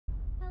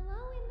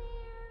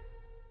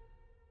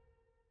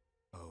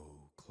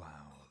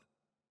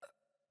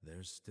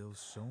there's still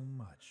so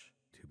much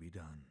to be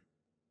done.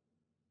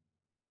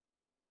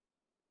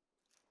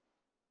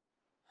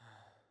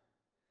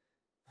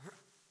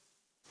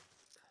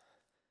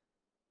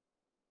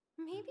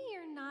 Maybe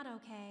you're not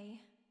okay.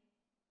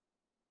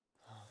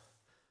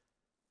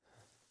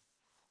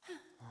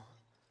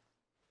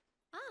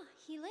 Ah,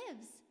 he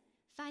lives.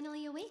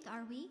 Finally awake,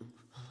 are we?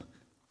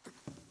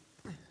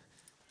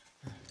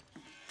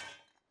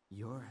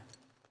 You're...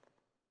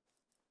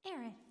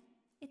 Aerith.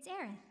 It's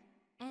Aerith.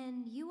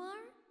 And you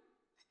are?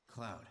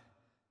 Cloud.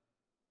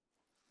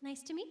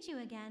 Nice to meet you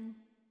again.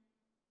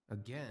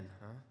 Again,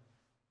 huh?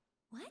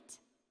 What?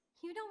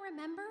 You don't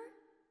remember?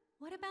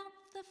 What about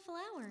the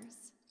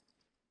flowers?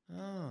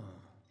 Oh,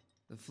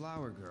 the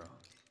flower girl.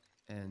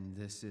 And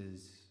this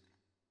is...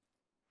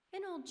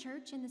 An old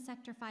church in the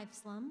Sector 5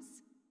 slums.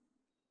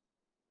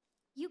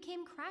 You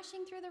came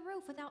crashing through the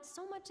roof without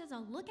so much as a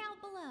look out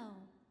below.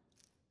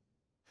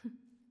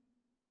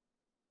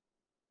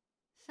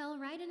 Fell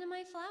right into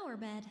my flower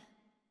bed.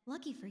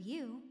 Lucky for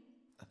you.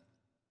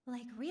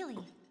 Like, really.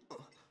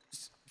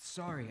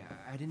 Sorry,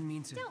 I didn't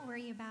mean to... Don't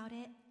worry about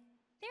it.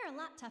 They're a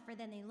lot tougher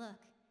than they look.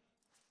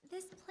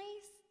 This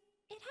place,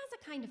 it has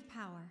a kind of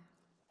power.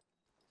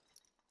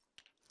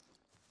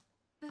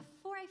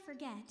 Before I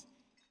forget,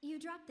 you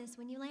dropped this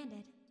when you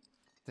landed.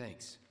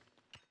 Thanks.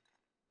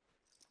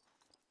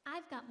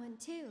 I've got one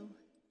too.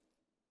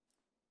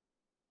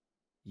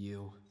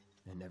 You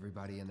and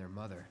everybody and their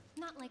mother.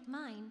 Not like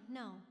mine,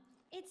 no.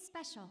 It's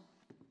special.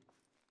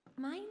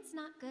 Mine's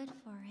not good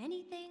for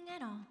anything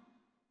at all.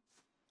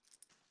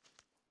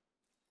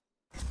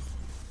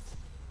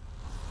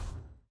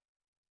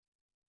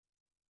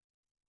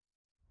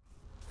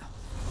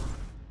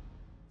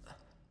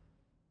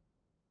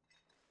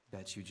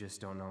 Bet you just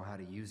don't know how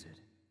to use it.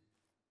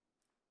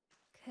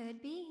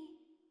 Could be.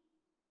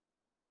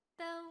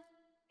 Though,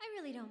 I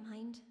really don't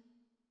mind.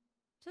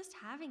 Just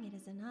having it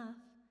is enough.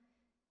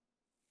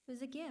 It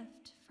was a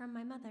gift from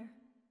my mother.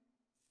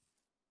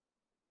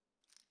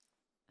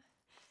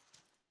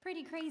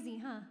 Pretty crazy,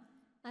 huh?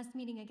 Us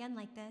meeting again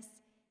like this.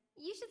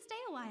 You should stay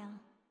a while.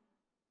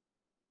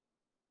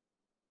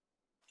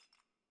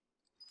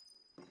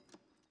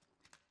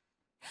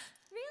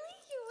 Really?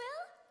 You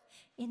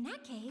will? In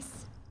that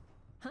case...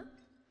 Huh?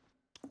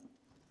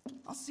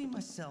 I'll see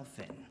myself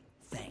in.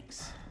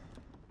 Thanks.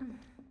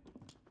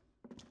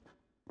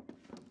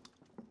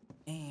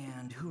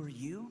 And who are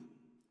you?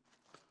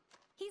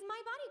 He's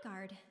my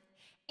bodyguard.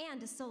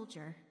 And a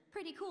soldier.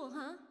 Pretty cool,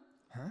 huh?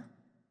 Huh?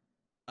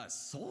 A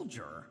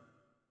soldier?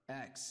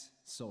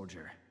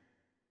 Ex-soldier.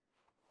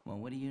 Well,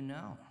 what do you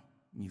know?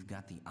 You've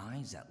got the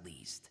eyes, at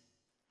least.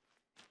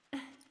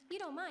 You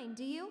don't mind,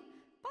 do you?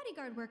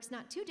 Bodyguard work's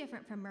not too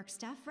different from merc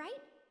stuff, right?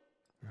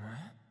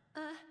 Huh?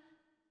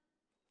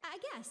 I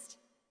guessed.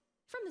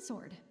 From the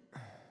sword.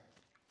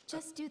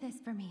 Just do this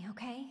for me,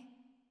 okay?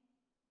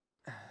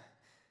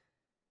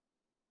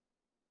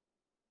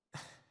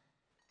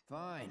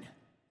 Fine,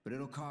 but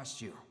it'll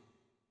cost you.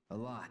 A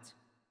lot.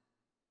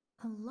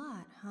 A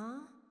lot, huh?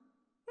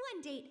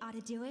 One date ought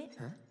to do it.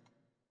 Huh?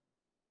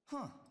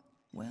 Huh.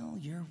 Well,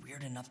 you're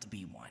weird enough to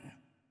be one.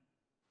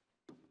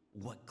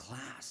 What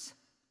class?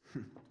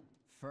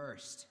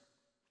 First.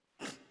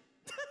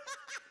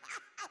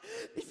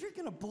 If you're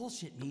gonna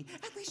bullshit me,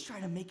 at least try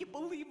to make it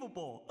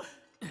believable.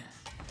 Hey,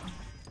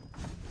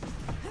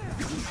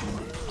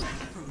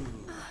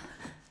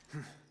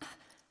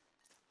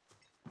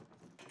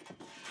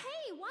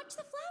 watch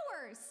the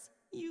flowers!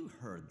 You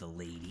heard the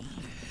lady.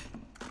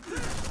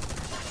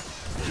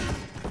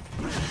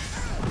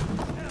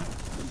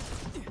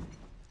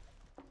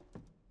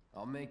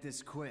 I'll make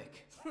this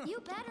quick. You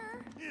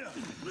better.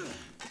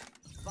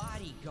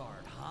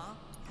 Bodyguard, huh?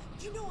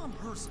 You know I'm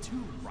hers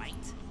too,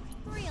 right?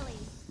 Really?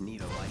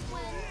 Need a light?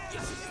 When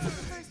this is the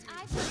first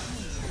I've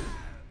heard.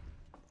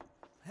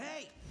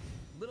 Hey!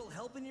 Little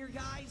help in here,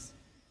 guys?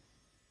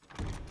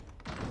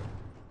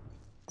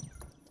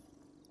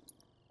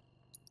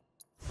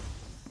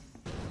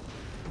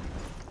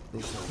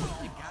 You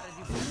gotta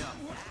do enough.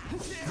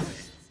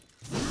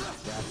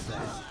 That's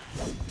that.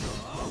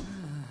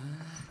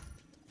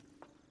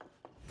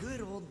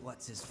 Good old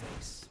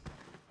what's-his-face.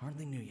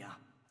 Hardly knew ya.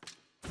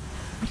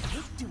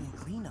 Hate doing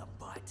cleanup,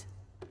 but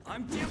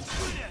I'm damn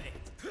good at it!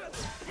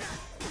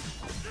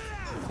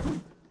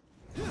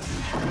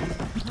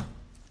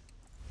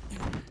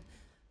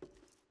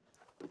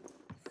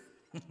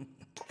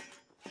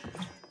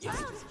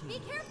 Cloud, be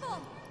careful!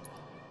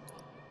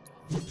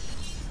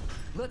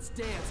 Let's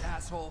dance,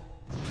 asshole.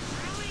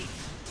 Really?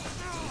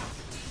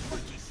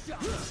 Lucky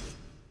shot!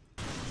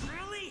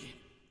 Really?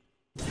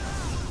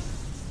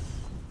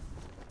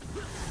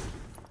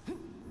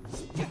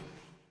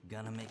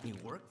 Gonna make me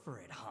work for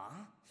it,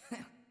 huh?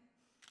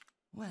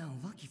 Well,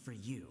 lucky for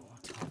you,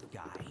 tough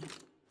guy.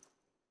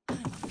 I'm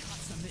a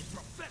consummate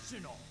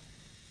professional!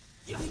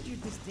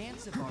 Figured this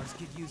dance of ours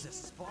could use a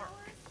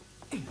spark.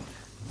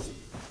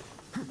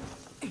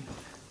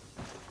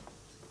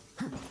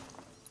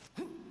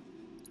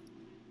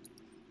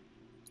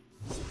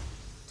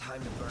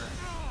 Time to burn.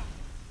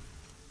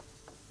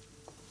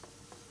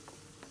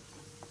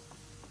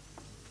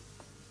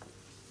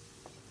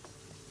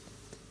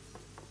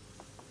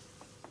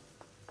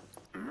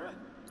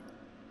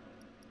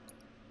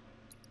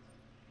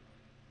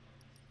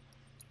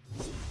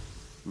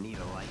 Need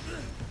a light?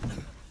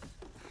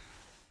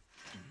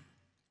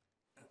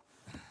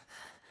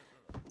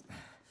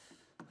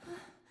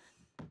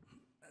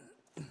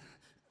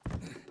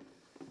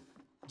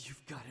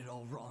 You've got it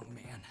all wrong,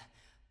 man.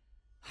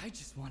 I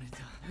just wanted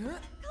to...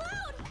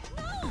 Cloud!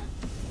 No!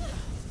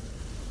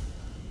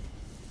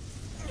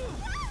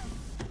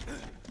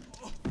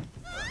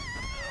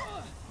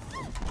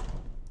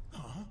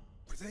 Huh?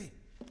 Were they?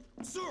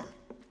 Sir!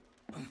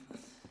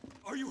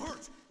 Are you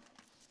hurt?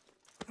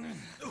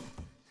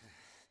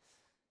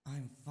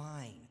 I'm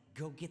fine.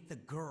 Go get the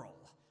girl.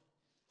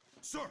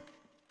 Sir!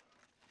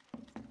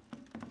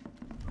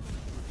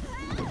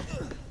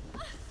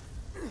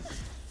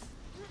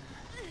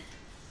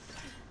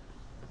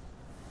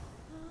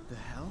 The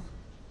hell?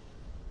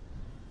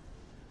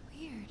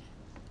 Weird.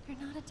 They're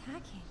not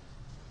attacking.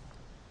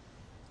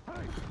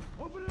 Hey!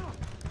 Open it up!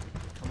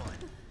 Come on.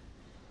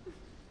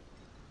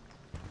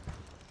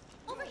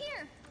 Over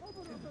here!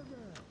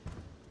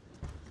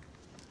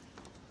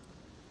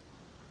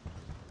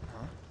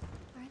 Huh?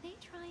 Are they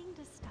trying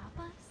to stop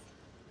us?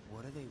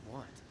 What do they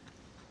want?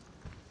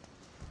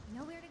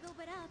 Nowhere to go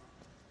but up.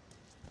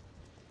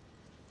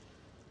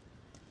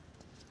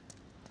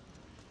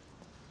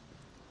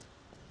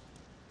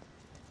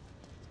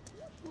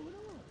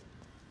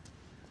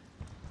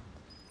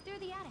 Through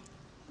the attic.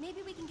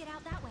 Maybe we can get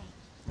out that way.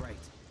 Right.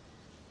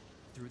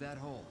 Through that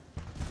hole.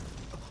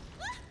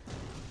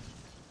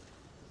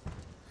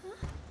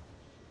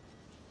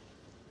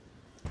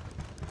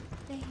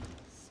 They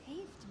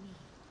saved me.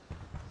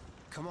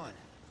 Come on.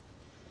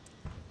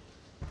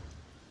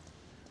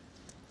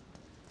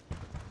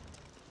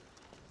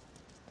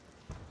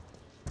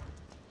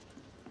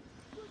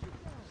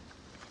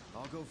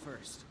 I'll go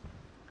first.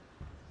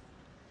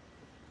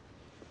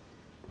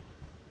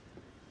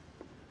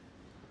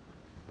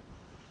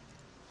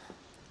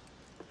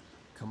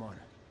 Come on.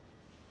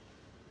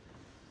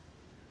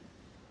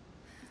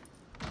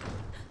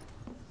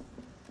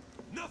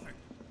 Nothing!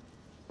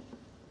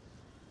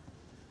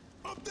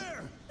 Up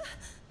there!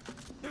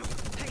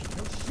 Hey,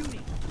 no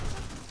shooting!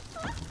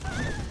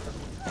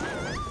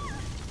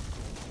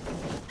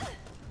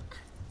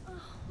 Oh,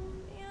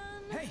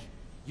 man. Hey,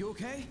 you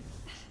okay?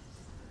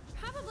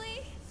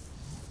 Probably.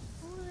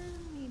 Or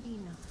maybe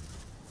not.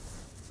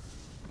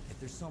 If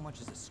there's so much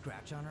as a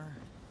scratch on her,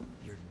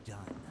 you're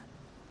done.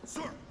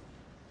 Sir!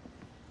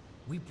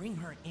 We bring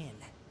her in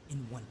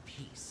one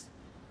piece.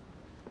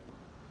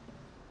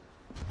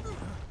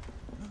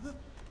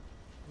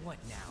 What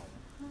now?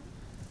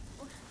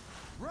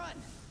 Run!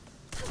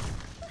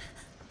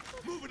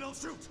 Move it, I'll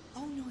shoot!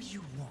 Oh, no,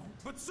 you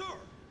won't. But sir!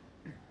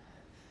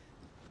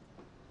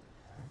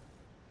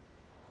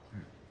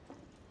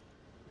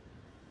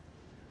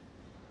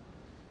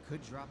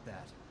 Could drop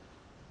that.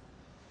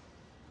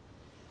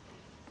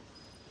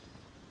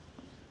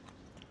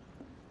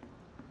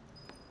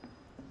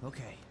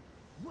 Okay.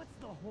 What's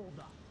the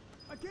holdup?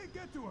 I can't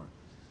get to her!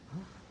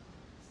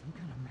 Some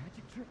kind of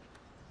magic trick?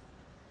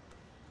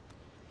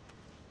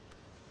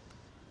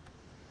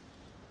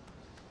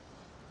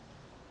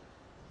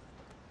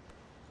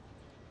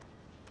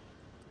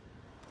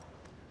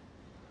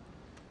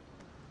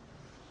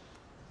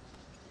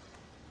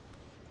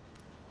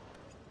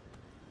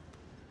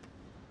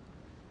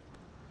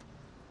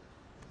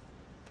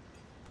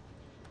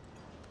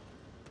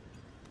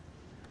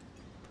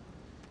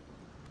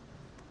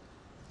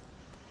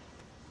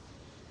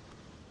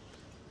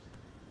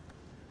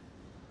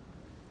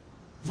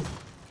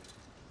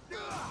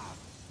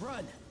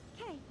 Run!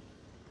 Okay.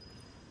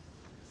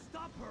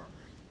 Stop her!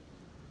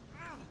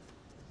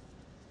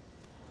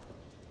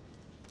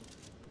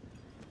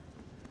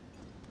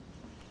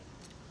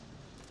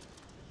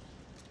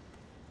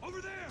 Over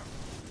there!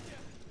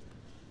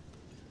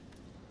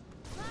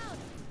 Cloud!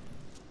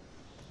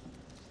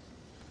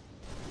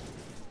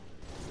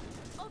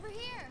 Over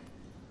here!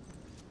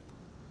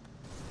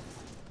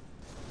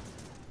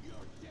 You're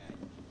dead!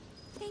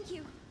 Thank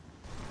you.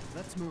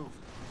 Let's move.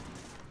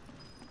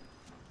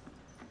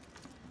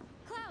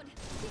 Cloud,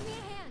 give me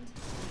a hand.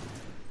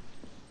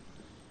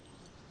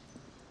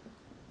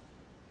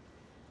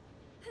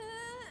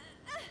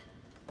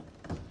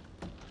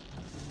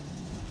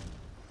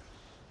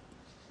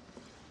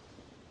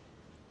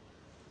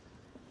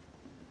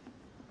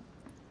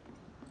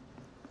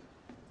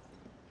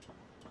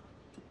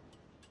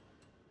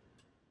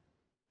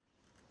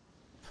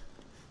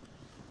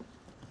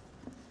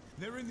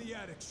 They're in the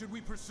attic. Should we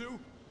pursue?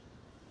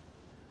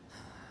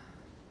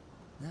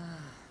 Nah,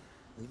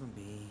 leave him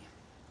be.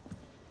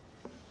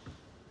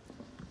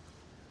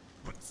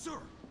 But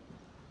sir!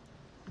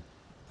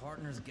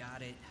 Partner's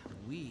got it.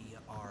 We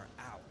are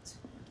out.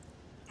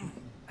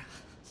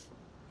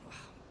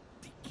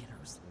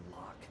 Beginner's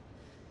luck.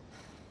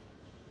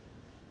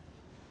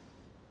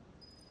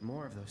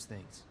 More of those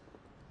things.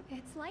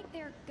 It's like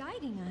they're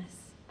guiding us.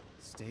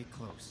 Stay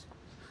close.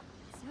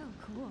 So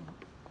cool.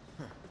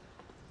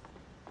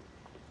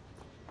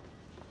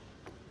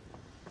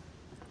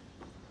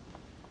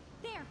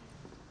 There.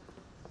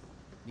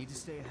 Need to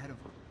stay ahead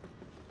of them.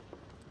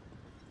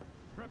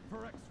 Prep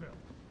for exfil.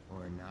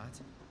 Or not.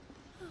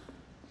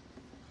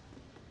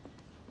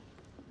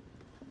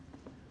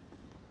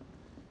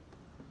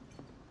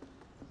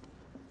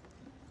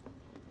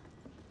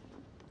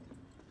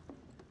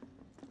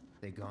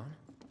 They gone?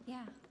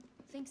 Yeah,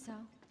 think so.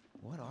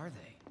 What are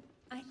they?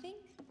 I think...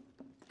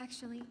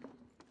 Actually,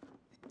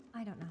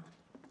 I don't know.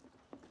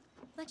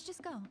 Let's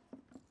just go.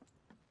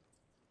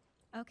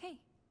 Okay.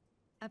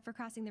 Up for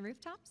crossing the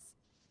rooftops?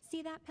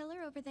 See that pillar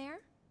over there?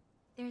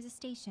 There's a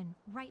station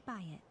right by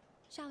it.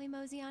 Shall we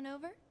mosey on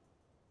over?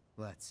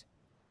 Let's.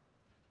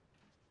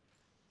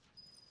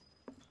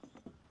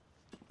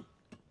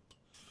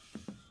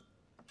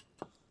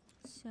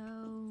 So,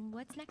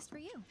 what's next for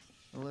you?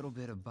 A little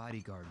bit of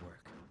bodyguard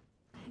work.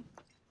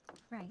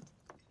 Right.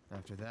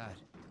 After that,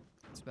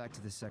 it's back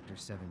to the Sector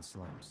 7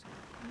 slums.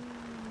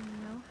 You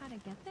know how to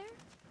get there?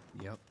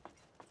 Yep.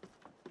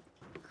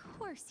 Of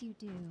course you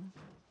do.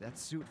 That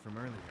suit from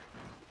earlier.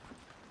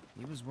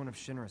 He was one of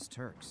Shinra's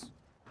Turks.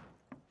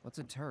 What's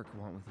a Turk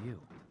want with you?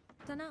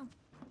 Dunno.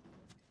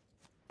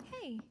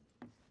 Hey,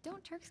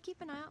 don't Turks keep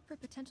an eye out for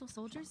potential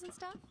soldiers and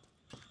stuff?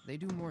 They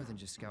do more than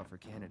just scout for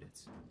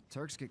candidates.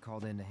 Turks get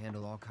called in to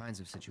handle all kinds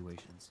of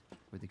situations,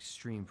 with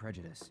extreme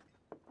prejudice.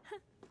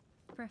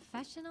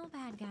 Professional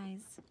bad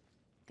guys.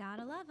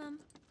 Gotta love them.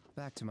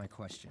 Back to my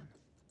question.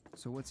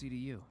 So what's he to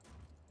you?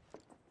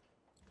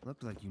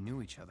 Looked like you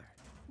knew each other.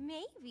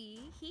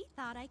 Maybe he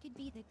thought I could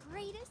be the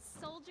greatest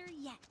soldier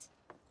yet.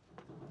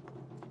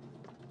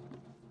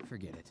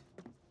 Forget it.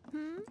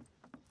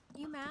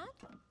 You mad?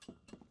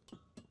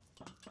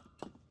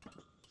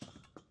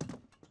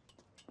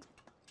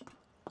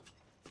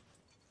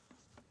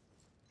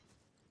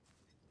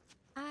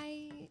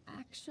 I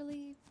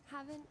actually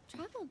haven't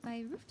traveled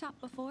by rooftop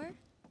before.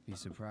 Be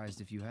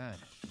surprised if you had.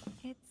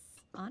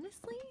 It's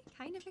honestly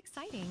kind of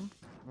exciting.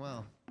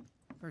 Well,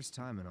 first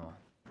time and all.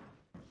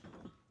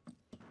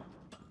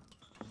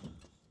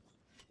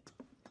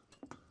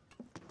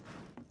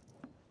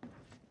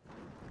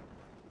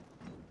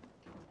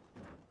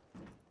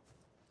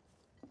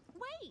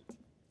 Wait!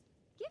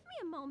 Give me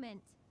a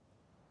moment.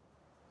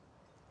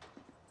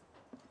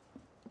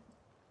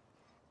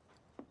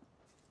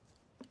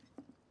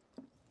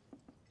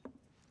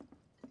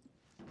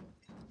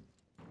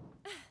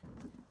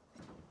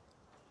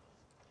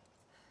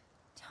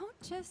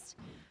 Don't just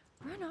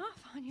run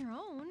off on your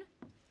own.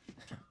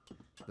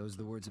 Those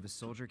the words of a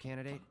soldier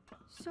candidate?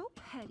 So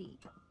petty.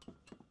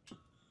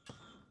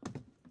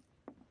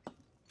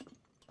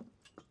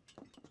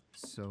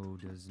 So,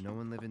 does no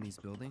one live in these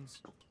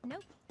buildings?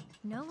 Nope.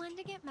 No one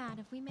to get mad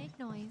if we make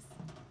noise.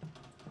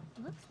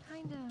 Looks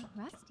kinda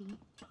rusty.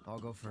 I'll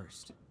go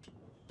first.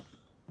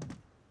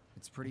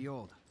 It's pretty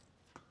old.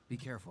 Be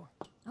careful.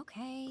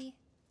 Okay.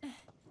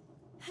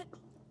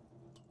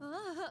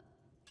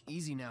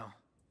 Easy now.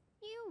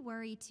 You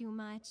worry too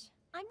much.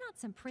 I'm not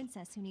some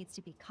princess who needs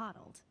to be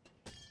coddled.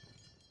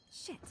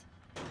 Shit.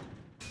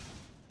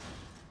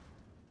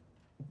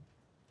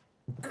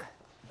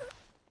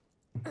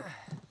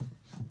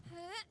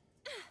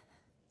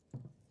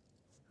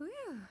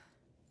 Whew.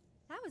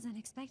 That was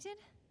unexpected.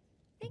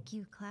 Thank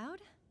you, Cloud.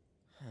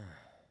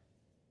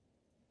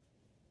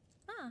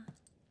 Ah,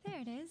 there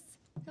it is.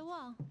 The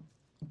wall.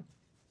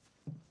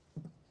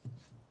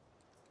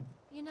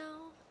 You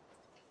know,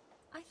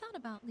 I thought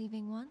about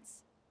leaving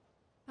once,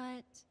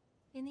 but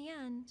in the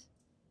end,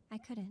 I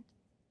couldn't.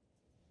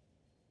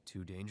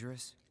 Too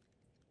dangerous?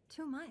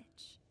 Too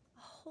much.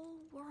 A whole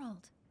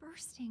world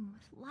bursting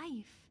with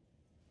life.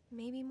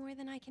 Maybe more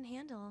than I can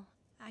handle,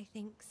 I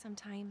think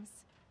sometimes.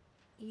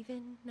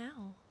 Even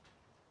now.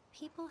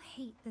 People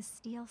hate the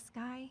steel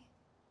sky,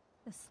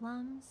 the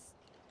slums,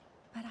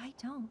 but I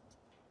don't.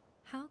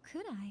 How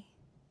could I?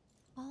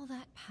 All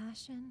that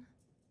passion,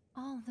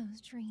 all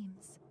those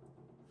dreams,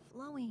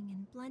 flowing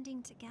and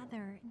blending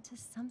together into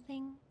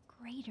something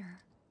greater.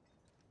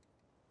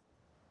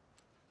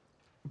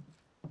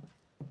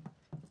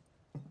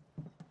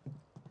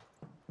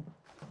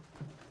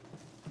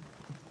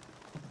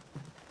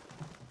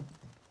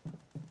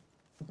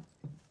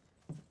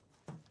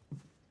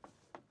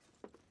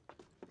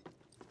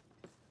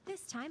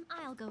 This time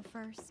I'll go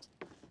first.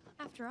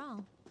 After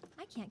all,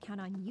 I can't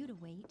count on you to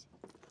wait.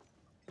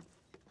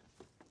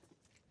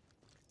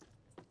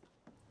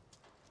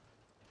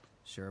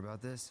 Sure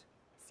about this?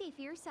 See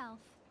for yourself.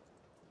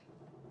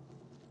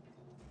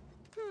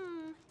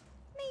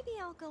 Maybe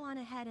I'll go on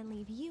ahead and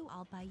leave you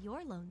all by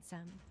your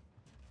lonesome.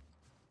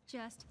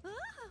 Just,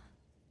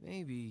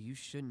 Maybe you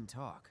shouldn't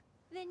talk.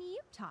 Then you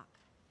talk.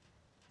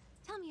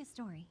 Tell me a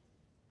story.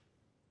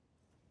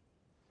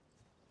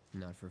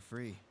 Not for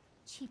free.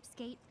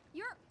 Cheapskate.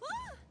 You're...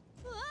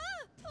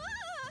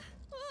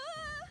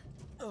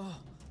 Oh.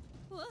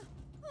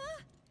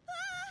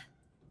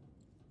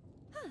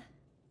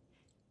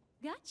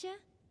 Gotcha.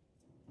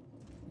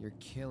 You're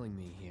killing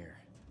me here.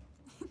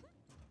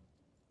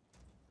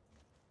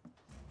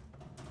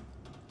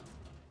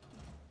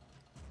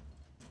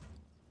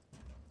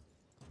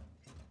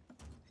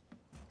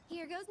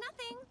 Here goes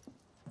nothing.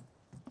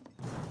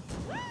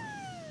 Woo!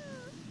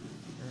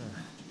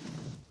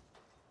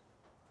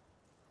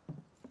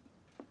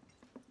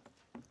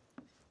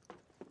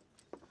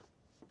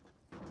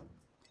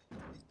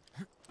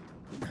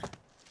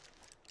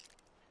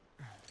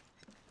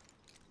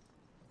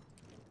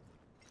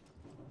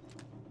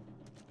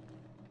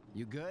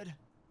 You good?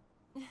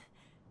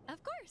 Of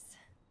course.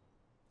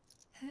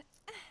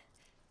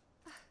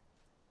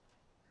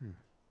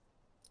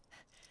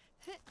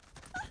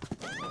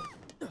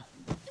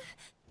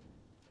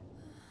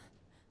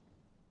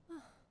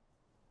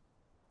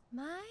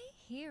 My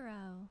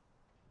hero.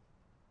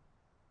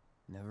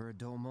 Never a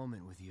dull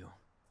moment with you.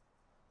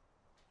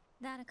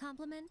 That a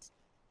compliment?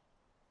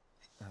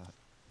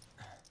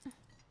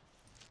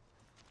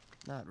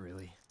 Not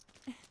really.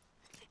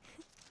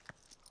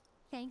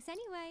 Thanks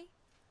anyway.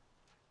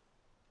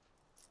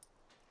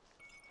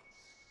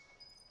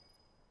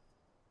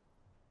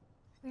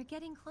 We're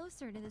getting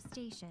closer to the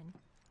station.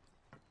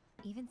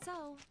 Even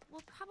so,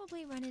 we'll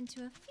probably run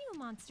into a few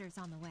monsters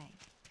on the way.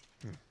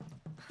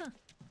 Huh.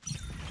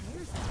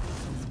 There's the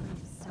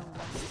business so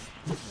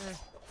well.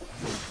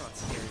 Thought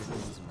scary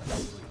things in my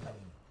sleep.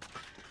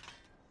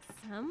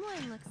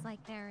 Someone looks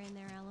like they're in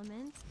their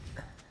element.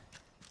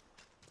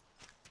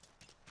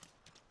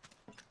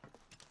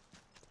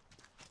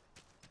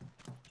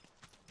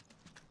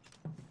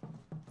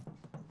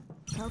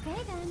 Okay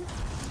then.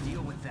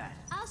 Deal with that.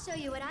 I'll show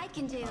you what I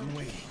can do. I'm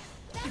waiting.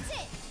 That's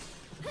it!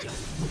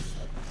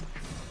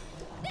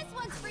 This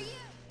one's for you!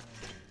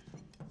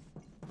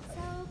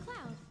 So,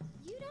 Cloud,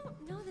 you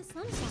don't know the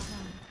slums that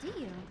well, do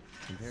you?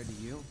 Compared to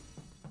you?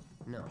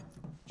 No.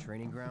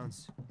 Training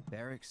grounds,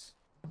 barracks,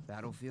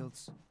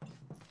 battlefields.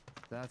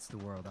 That's the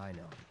world I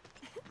know.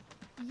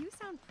 You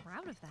sound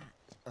proud of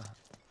that.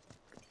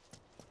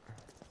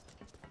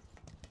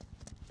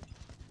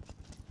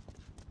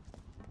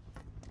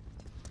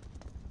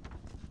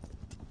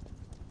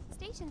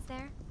 Station's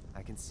there.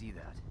 I can see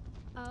that.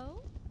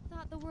 Oh?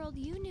 Thought the world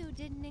you knew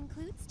didn't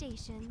include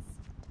stations.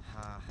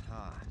 Ha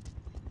ha.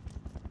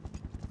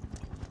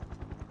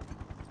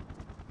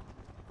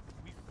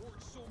 We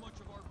poured so much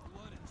of our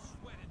blood and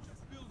sweat into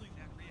building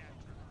that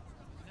reactor.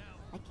 Now,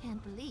 I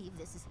can't believe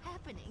this is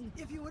happening.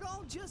 If you would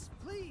all just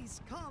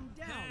please calm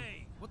down.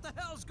 hey, what the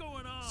hell's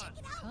going on?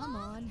 Come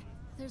on.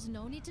 There's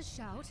no need to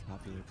shout.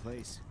 Popular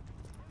place.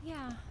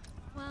 Yeah,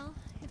 well,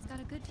 it's got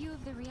a good view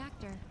of the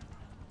reactor.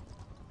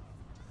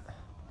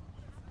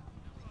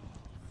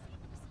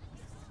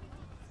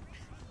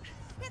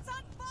 It's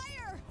on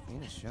fire!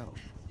 Ain't a show.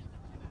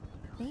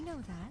 They know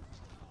that.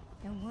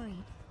 They're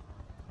worried.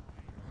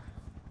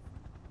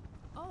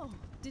 Oh,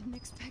 didn't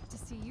expect to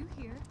see you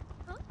here.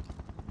 Huh?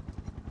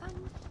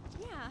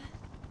 Yeah,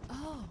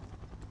 Oh,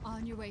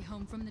 on your way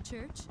home from the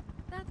church?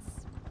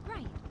 that's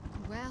right.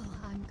 Well,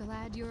 I'm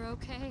glad you're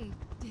okay.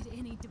 Did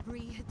any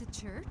debris hit the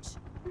church?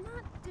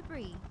 Not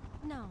debris,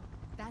 no.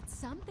 That's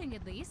something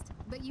at least,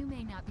 but you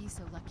may not be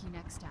so lucky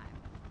next time.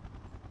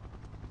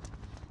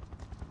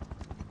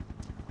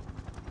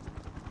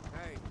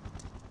 Hey,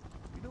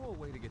 you know a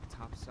way to get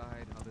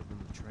topside other than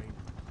the train?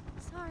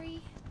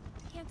 Sorry,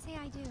 can't say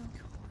I do. Of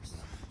course.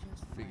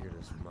 Just figured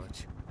as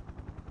much.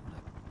 What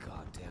a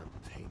goddamn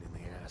pain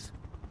in the ass.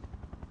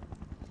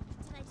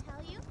 Did I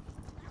tell you?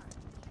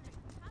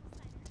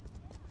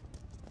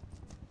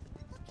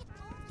 Look at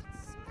all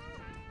that smoke.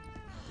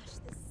 Gosh,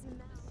 the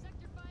smell.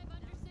 Sector 5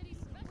 Undercity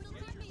Special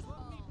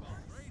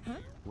Meatballs. Huh?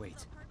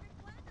 Wait.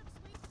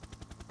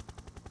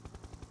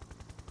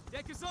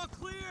 Deck is all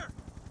clear!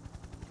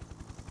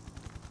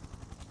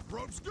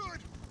 Rope's good!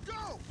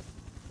 Go!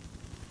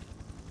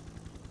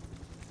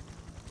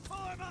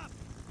 Pull him up!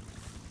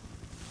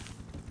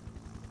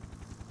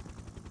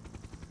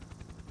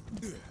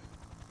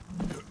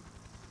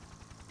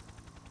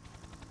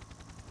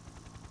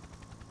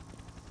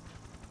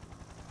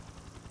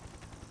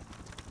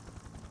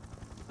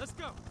 Let's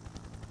go!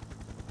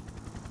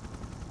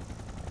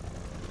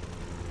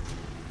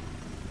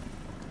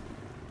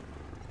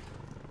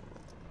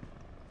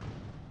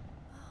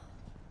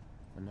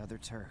 Another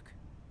Turk.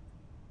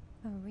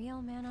 A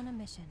real man on a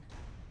mission.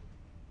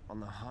 On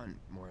the hunt,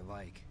 more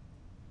like.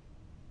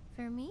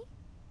 For me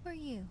or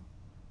you?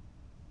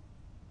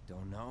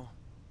 Don't know.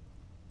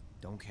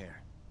 Don't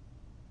care.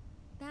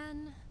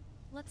 Then,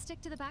 let's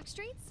stick to the back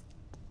streets?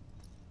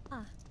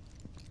 Ah.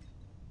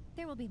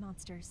 There will be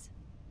monsters.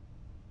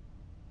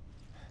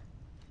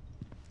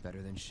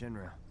 Better than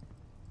Shinra.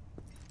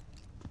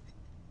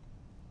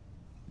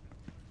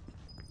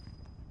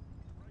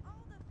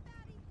 All the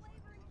fatty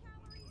flavor and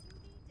calories you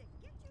need to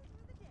get you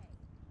through the day.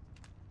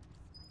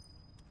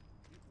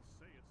 People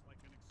say it's like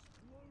an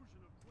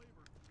explosion of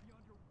flavor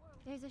beyond your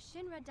wildest. There's a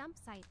Shinra dump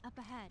site up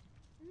ahead.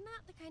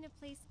 Not the kind of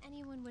place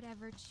anyone would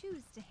ever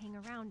choose to hang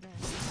around in.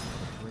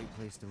 Great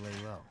place to lay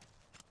low.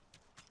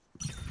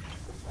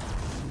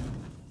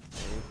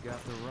 They've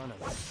got the run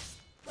of it.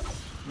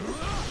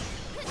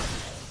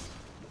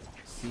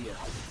 See ya.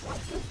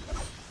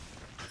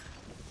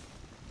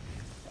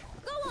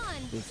 Go on!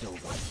 It's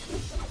over.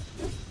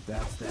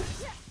 That's that.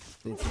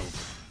 It's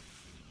over.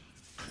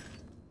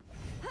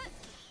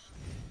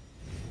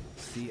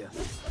 See ya.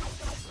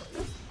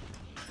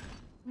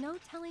 No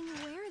telling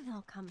where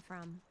they'll come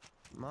from.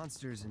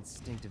 Monsters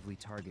instinctively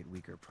target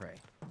weaker prey.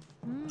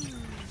 You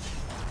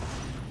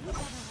better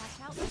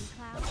watch out, Wind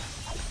Cloud.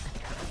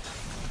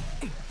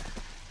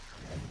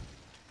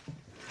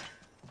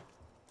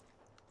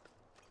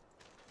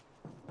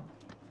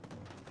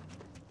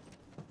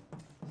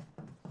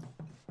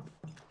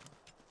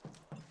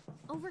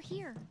 over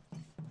here.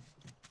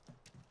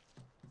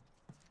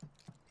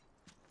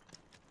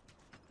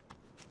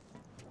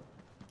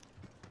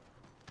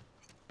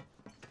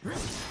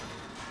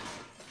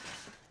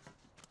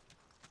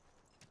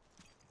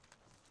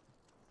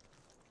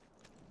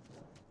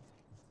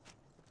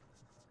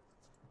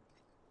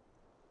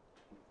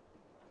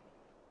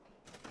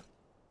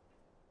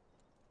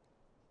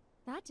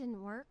 That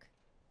didn't work.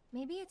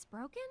 Maybe it's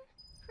broken?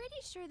 Pretty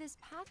sure this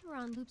path we're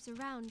on loops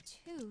around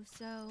too,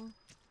 so...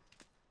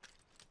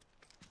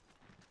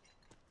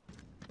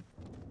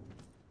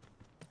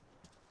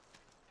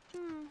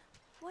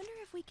 Wonder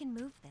if we can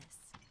move this.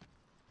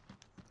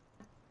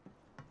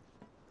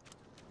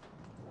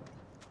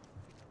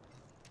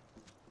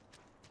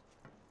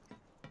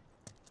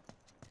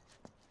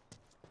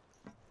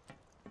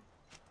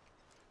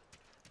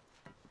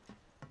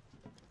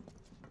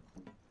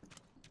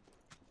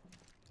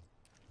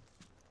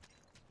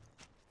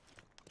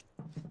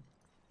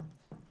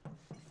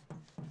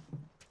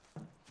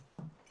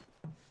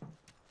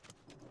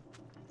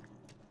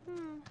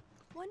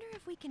 Wonder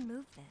if we can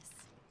move this.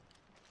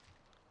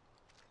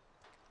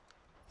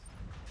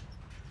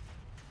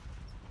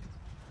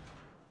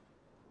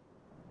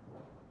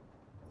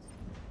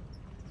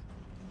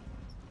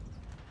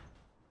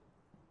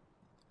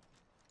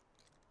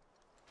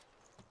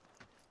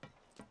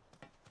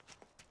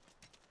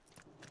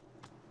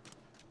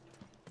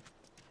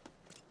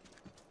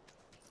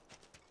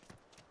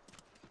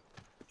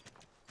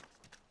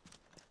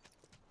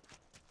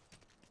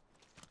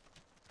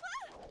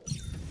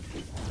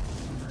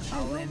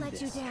 I won't let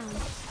you down.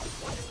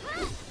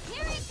 Ah,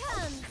 here it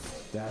comes!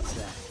 That's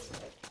that.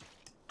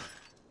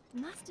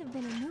 Must have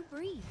been a new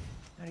breed.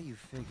 How do you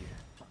figure?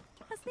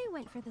 Because they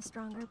went for the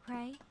stronger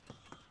prey.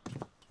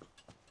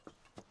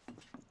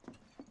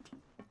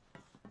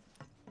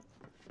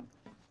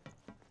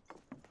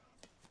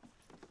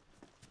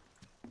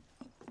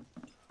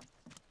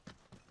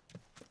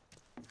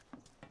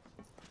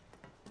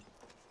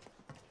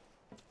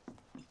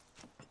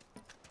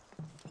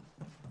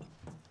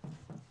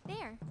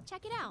 There,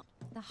 check it out.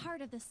 The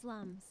heart of the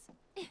slums.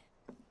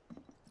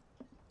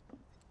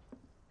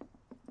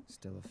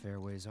 Still a fair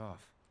ways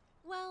off.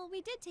 Well,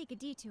 we did take a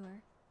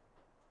detour.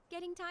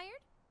 Getting tired?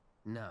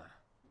 Nah.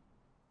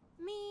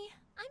 Me,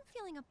 I'm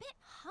feeling a bit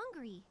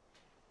hungry.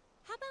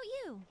 How about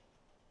you?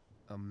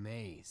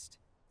 Amazed.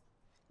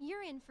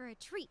 You're in for a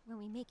treat when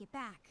we make it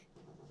back.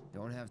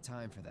 Don't have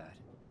time for that.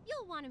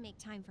 You'll want to make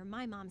time for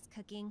my mom's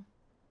cooking.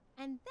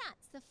 And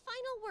that's the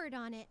final word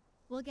on it.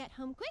 We'll get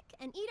home quick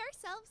and eat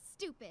ourselves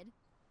stupid.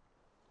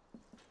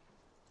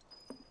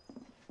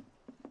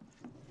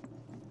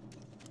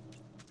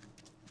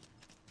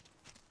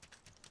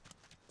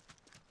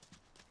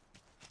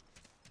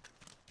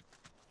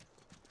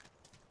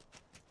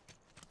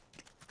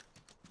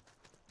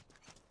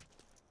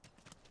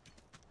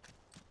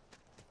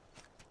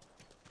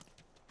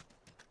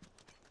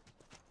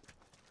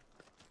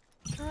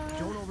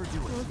 Don't overdo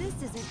it. Well, this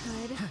isn't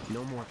good.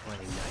 No more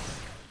playing nice.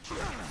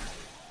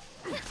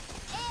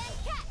 And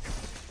catch!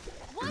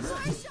 One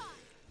more shot!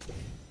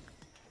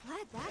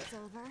 Glad that's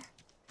over.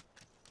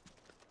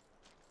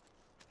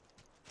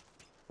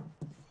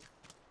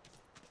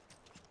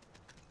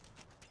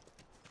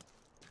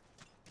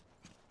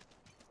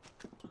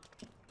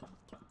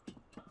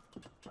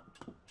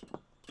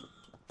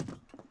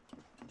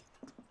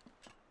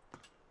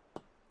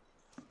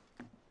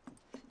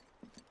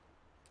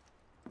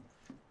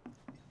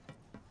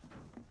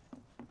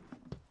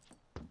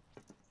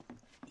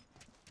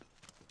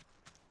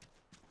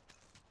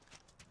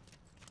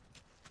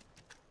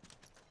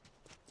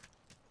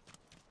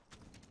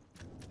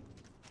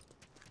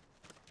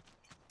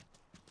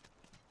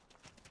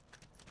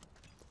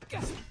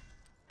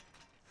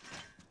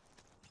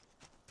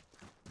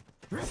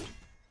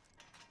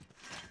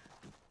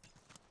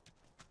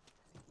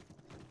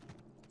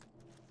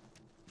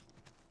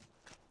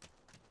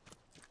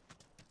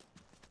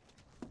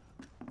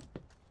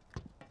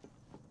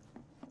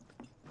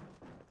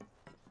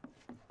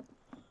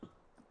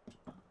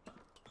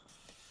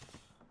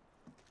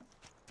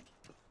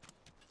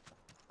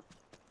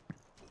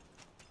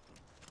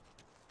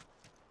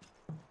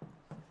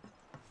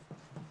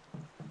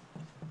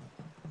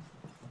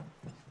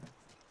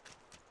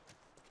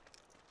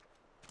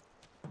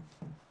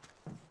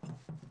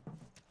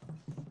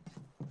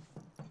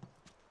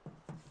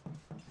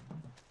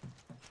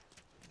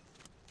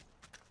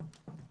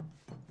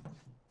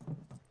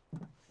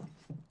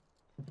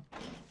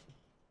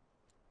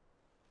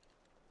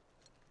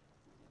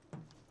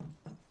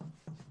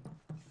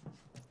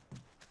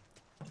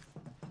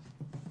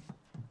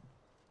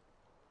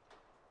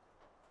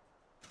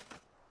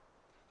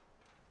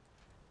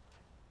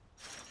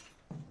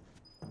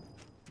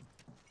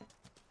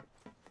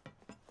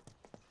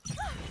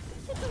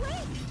 It's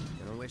awake!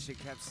 Gonna wish it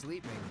kept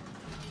sleeping.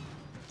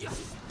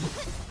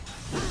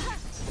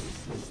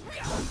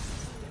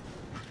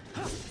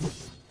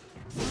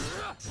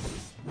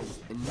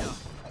 Enough.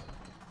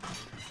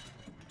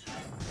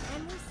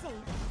 And we're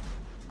safe.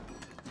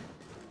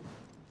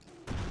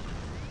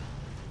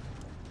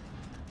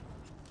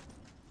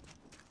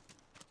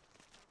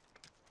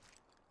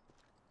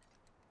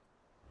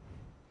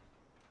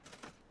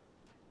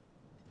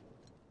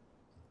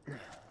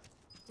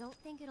 don't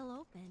think it'll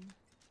open.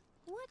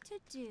 What to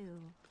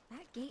do?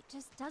 That gate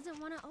just doesn't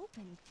want to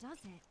open, does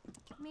it?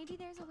 Maybe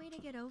there's a way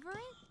to get over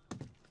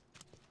it?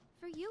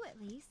 For you,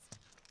 at least.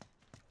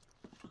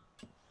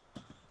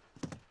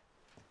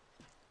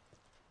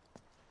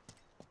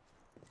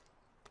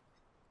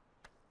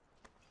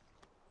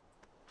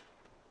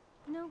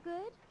 No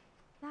good?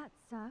 That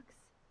sucks.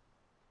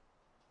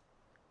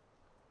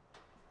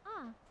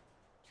 Ah,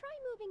 try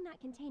moving that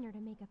container to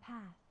make a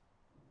path.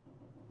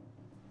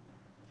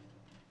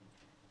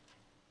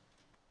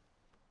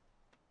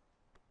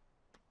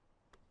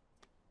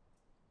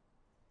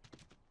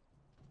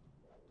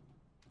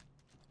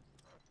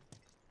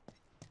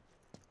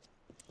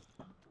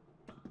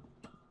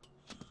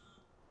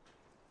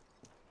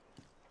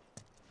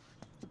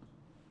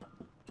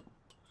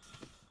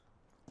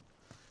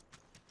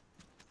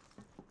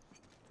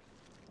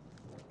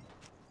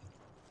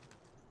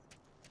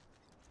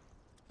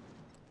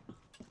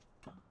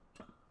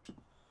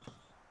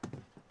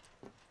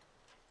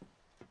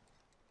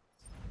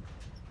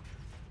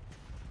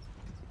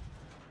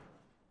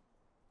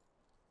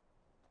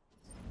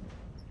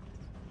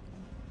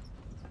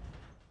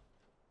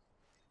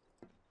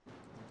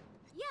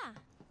 Yeah,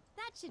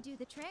 that should do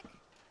the trick.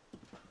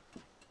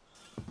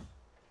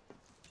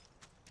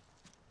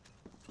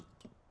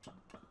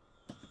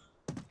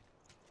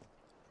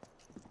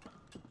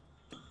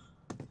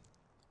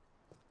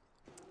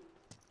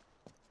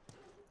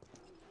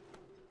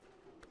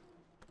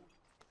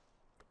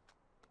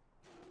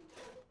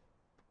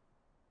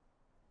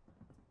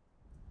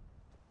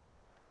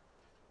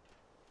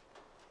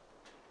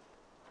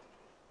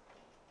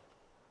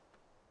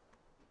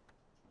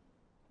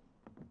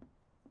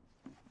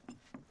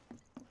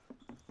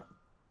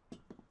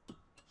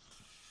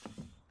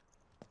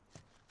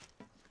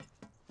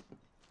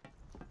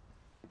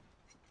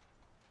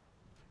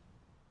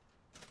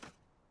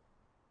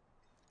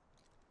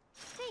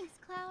 Thanks,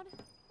 Cloud.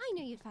 I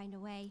knew you'd find a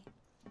way.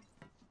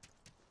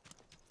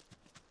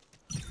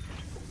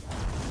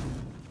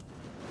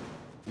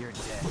 You're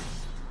dead.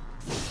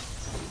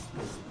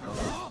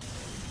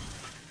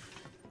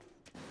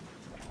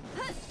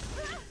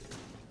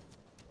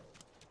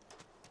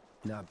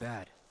 Not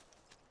bad.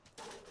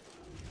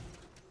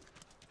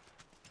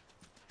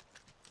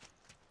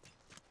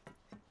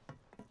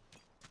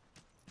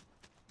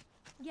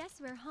 Guess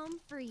we're home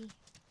free.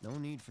 No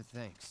need for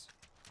thanks.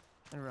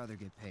 I'd rather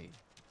get paid.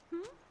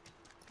 Hmm?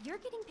 You're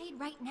getting paid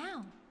right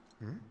now.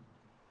 Hmm?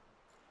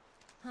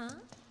 Huh?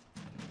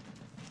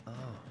 Oh.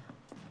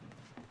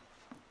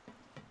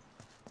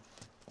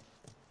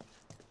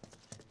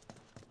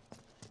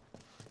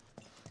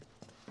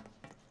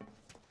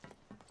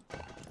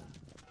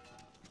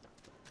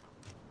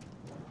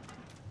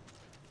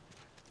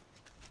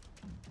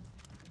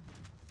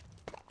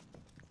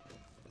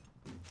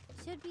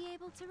 Should be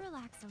able to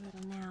relax a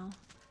little now.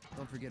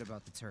 Don't forget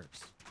about the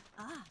Turks.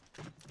 Ah.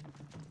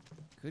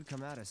 Could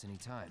come at us any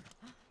time.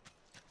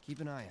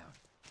 Keep an eye out.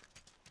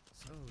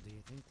 So, do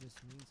you think this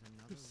means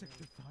another? The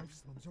Sector 5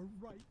 slums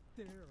are right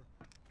there.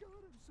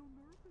 God, I'm so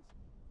nervous.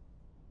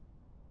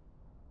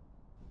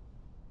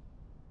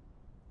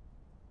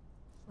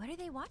 What are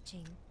they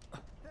watching?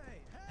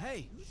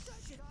 Hey!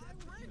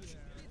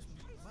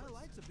 My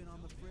lights have been on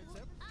the fritz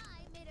ever.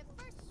 I made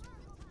a first.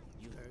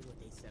 You heard what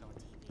they said on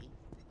TV?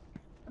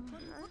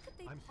 What could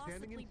they I'm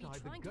standing possibly be inside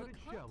the trying to gutted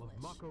shell of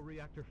accomplish? Mako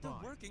Reactor 5.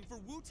 They're working for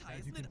Wutai,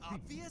 As you isn't can it see,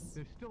 obvious?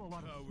 there's still a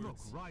lot of smoke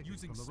rising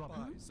using from the rubble.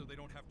 spies so they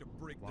don't have to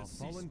break While the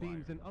fallen ceasefire.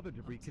 beams and other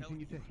debris I'm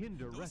telling continue to you,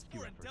 hinder those rescue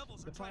foreign efforts,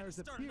 devils the are trying fires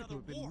to start appear to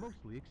another have been war. mostly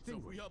So if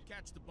extinguished. we help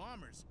catch the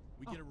bombers,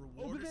 we get a over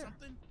reward or there.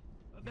 something?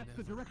 That's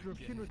the director of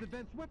Shinra's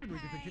Advanced Weaponry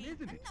Division,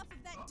 isn't it? Enough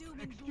of that doom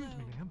and Excuse me,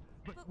 gloom. ma'am,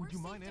 but But would you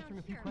we're mind safe answering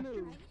a down few here,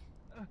 questions?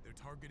 right?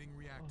 They're targeting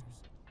reactors.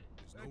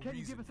 There's no Can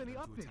you reason give us for any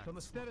them to updates attack on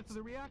the status of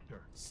the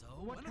reactor? So,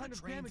 What kind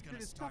of damage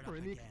did it suffer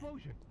in the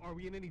explosion? Are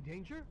we in any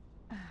danger?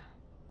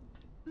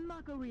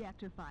 Mako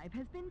Reactor 5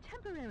 has been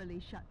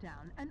temporarily shut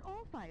down, and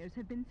all fires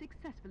have been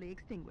successfully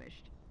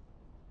extinguished.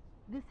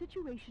 The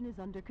situation is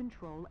under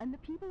control, and the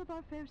people of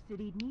our fair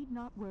city need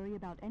not worry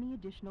about any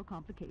additional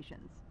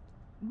complications.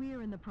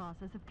 We're in the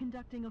process of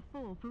conducting a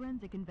full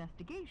forensic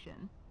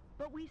investigation,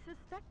 but we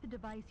suspect the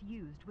device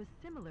used was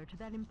similar to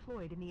that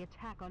employed in the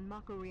attack on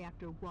Mako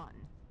Reactor 1.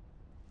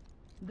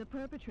 The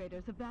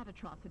perpetrators of that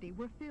atrocity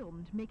were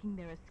filmed making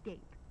their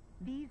escape.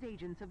 These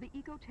agents of the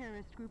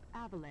eco-terrorist group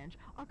Avalanche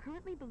are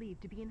currently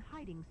believed to be in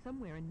hiding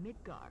somewhere in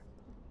Midgar.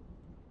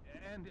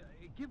 And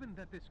given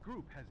that this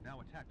group has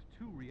now attacked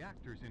 2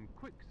 reactors in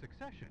quick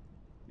succession,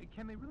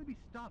 can they really be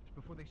stopped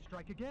before they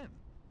strike again?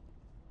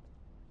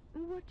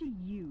 What do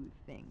you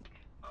think?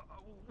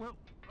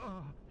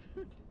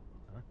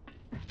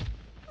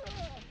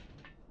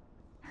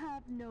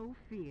 Have no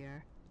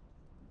fear.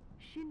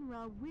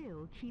 Shinra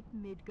will keep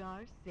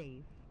Midgar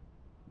safe.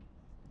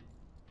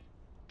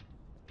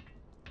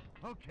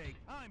 Okay,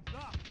 time's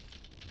up!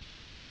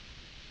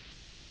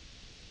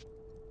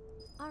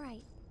 All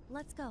right,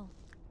 let's go.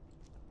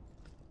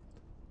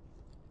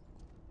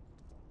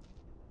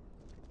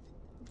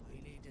 We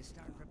need to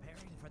start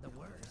preparing for the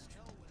worst.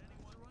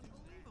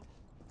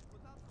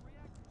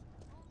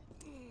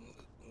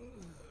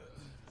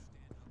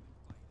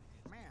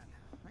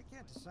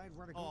 decide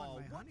where to go on Oh,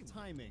 my what honeymoon.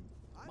 timing?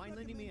 Mind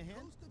lending me a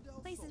hand?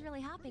 Place is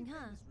really hopping,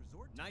 huh?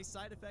 Nice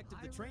side effect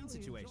of the train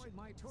situation.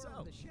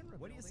 So,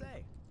 what do you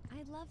say?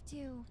 I'd love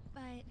to,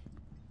 but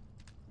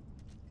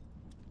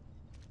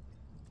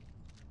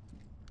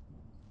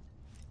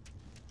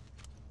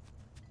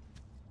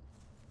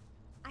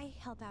I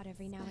help out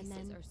every now and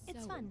Spices then. are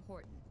It's so fun.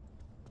 important.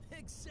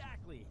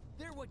 Exactly.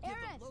 They're what give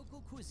Aerith! the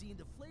local cuisine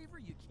the flavor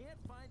you can't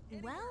find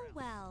anywhere Well, else.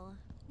 well.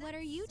 What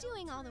are you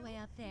doing all the way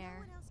up No there?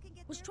 one else can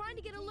get Was their trying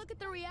to food get a look taste at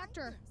the quite like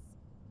reactor. this.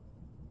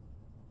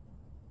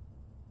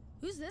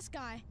 Who's this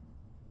guy?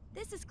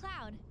 This is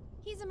Cloud.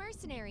 He's a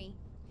mercenary.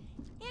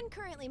 And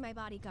currently my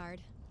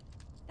bodyguard.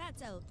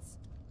 That's Oates.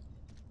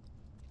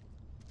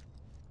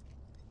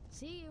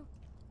 See you.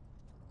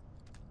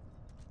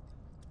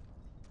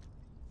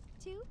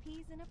 2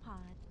 peas in a pod.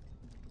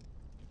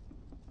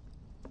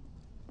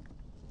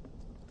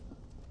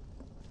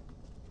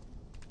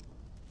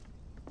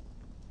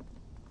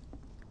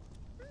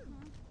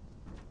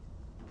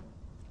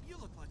 You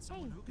look like Hey,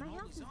 someone who can my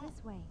hold house his is own.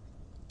 this way.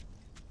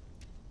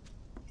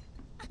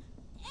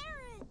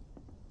 Aerith!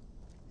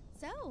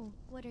 So,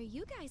 what are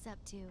you guys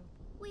up to?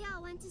 We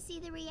all went to see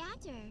the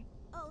reactor.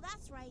 Oh,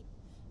 that's right.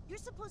 You're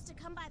supposed to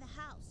come by the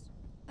house.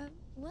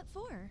 What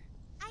for?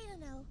 I don't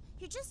know.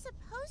 You're just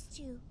supposed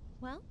to.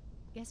 Well,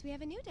 guess we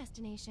have a new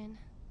destination.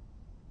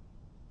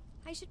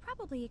 I should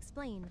probably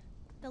explain.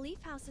 The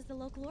Leaf House is the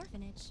local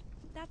orphanage.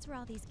 That's where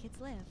all these kids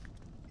live.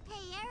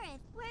 Hey, Aerith,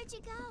 where'd you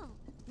go?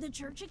 The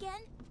church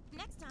again?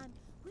 Next time,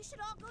 we should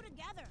all go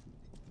together.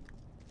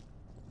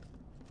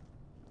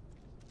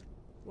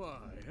 Why,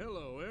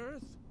 hello,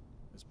 Aerith.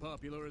 As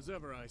popular as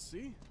ever, I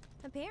see.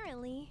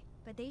 Apparently,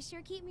 but they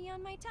sure keep me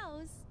on my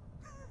toes.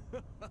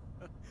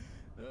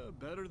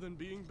 Better than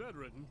being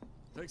bedridden.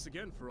 Thanks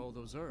again for all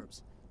those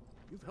herbs.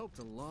 You've helped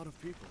a lot of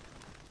people.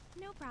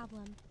 No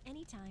problem.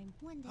 Anytime.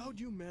 One day, How'd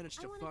you manage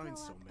I to wanna find grow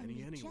so up and many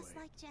be anyway? just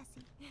like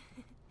Jesse.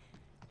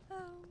 Oh,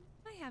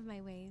 I have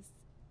my ways.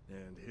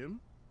 And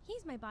him?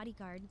 He's my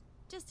bodyguard,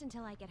 just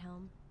until I get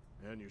home.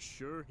 And you're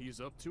sure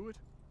he's up to it?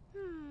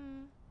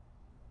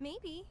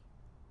 Maybe.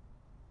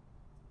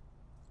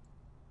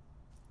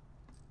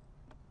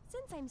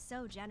 Since I'm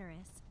so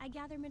generous, I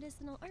gather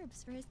medicinal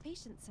herbs for his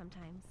patients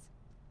sometimes.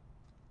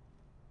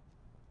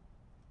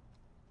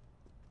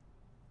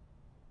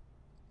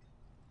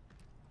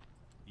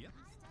 Yep.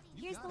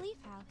 Here's the Leaf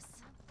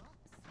House.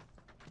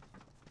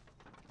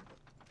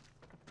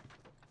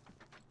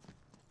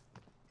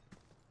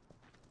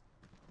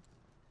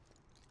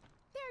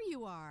 There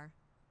you are.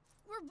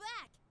 We're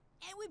back,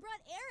 and we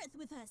brought Aerith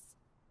with us.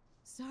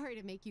 Sorry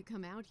to make you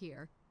come out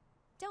here.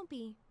 Don't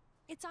be.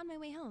 It's on my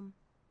way home.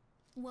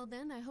 Well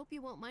then, I hope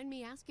you won't mind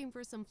me asking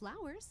for some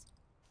flowers.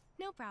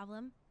 No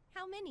problem.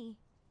 How many?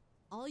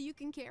 All you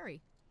can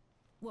carry.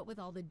 What with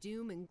all the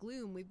doom and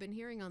gloom we've been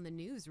hearing on the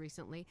news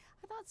recently,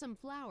 I thought some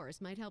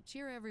flowers might help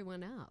cheer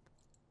everyone up.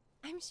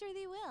 I'm sure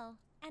they will,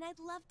 and I'd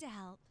love to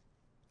help.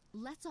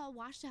 Let's all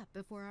wash up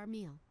before our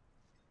meal.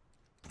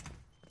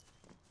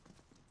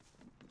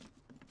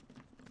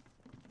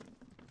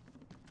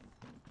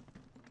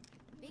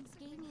 Biggs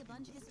gave me a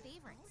bunch of his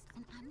favorites,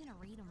 and I'm gonna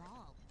read them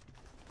all.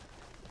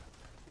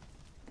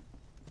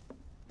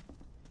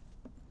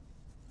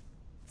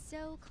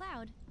 So,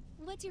 Cloud,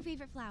 what's your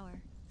favorite flower?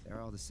 They're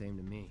all the same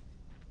to me.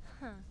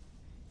 Huh.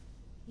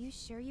 You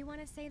sure you want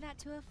to say that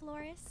to a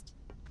florist?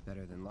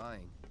 Better than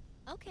lying.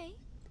 Okay.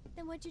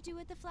 Then what'd you do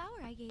with the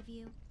flower I gave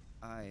you?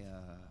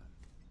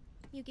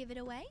 You give it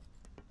away?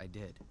 I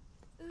did.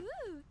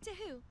 Ooh, to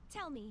who?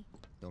 Tell me.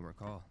 Don't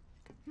recall.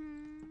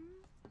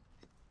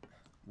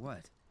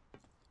 What?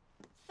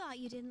 Thought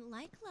you didn't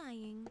like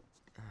lying.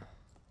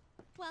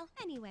 Well,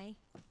 anyway.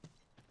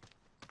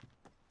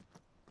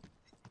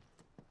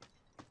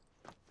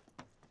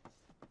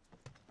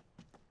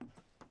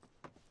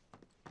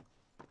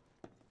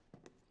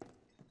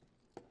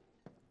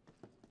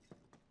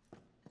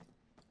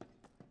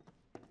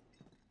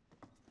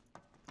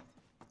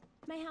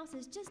 My house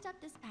is just up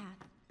this path.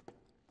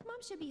 Mom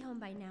should be home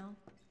by now,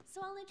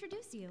 so I'll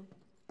introduce you.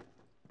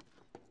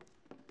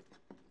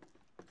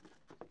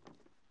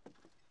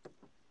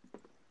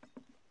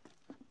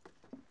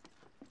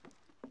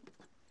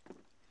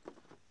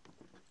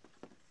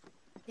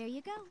 There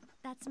you go.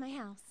 That's my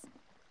house.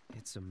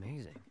 It's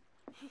amazing.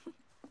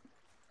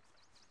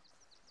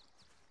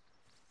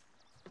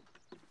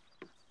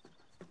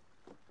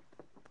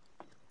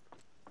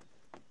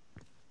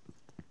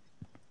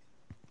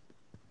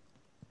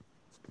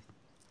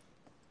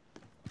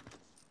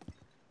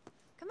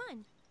 Come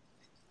on.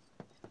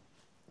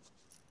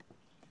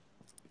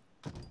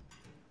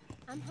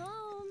 I'm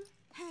home.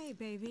 Hey,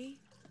 baby.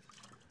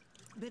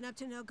 Been up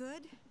to no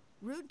good?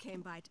 Rude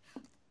came by.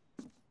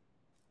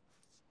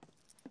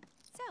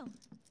 So,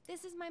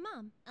 this is my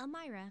mom,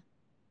 Elmira.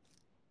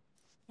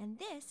 And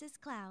this is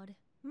Cloud,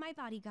 my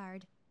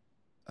bodyguard.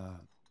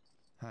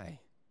 Hi.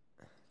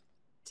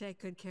 Take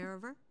good care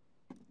of her?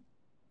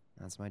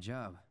 That's my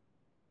job.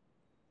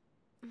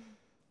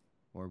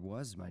 Or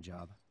was my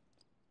job.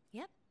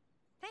 Yep.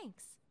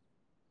 Thanks.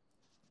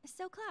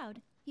 So,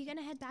 Cloud, you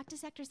gonna head back to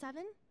Sector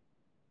 7?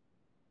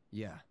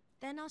 Yeah.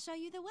 Then I'll show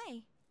you the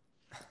way.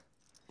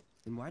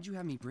 Then why'd you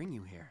have me bring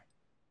you here?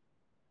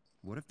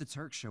 What if the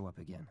Turks show up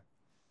again?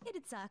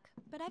 It'd suck,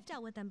 but I've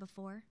dealt with them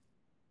before.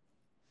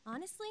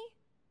 Honestly,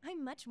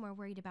 I'm much more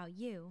worried about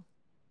you.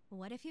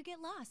 What if you get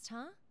lost,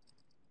 huh?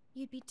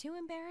 You'd be too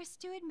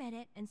embarrassed to admit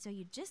it, and so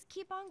you'd just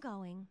keep on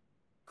going.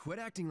 Quit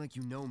acting like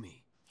you know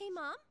me. Hey,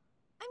 Mom,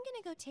 I'm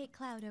gonna go take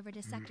Cloud over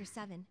to Sector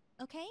 7,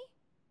 okay?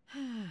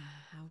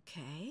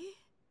 Okay.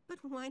 But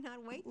why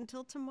not wait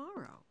until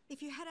tomorrow?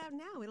 If you head out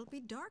now, it'll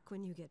be dark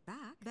when you get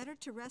back. Better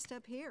to rest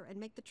up here and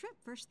make the trip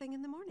first thing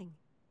in the morning,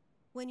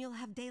 when you'll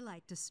have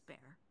daylight to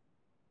spare.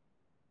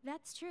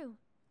 That's true.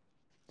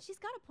 She's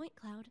got a point,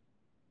 Cloud.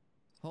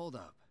 Hold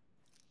up.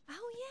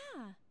 Oh,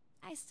 yeah.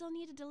 I still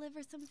need to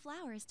deliver some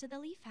flowers to the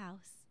Leaf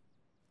House.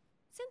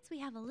 Since we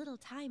have a little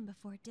time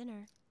before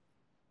dinner,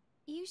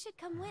 you should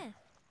come with.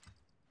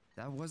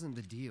 That wasn't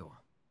the deal.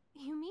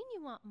 You mean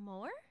you want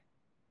more?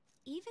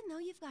 Even though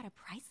you've got a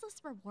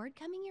priceless reward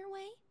coming your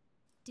way?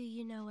 Do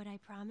you know what I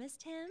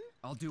promised him?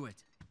 I'll do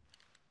it.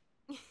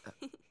 I'll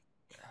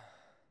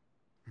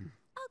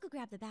go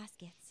grab the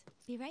baskets.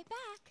 Be right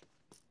back.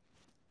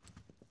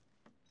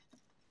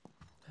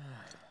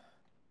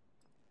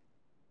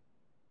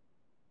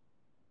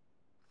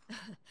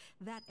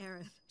 That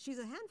Aerith. She's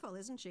a handful,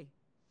 isn't she?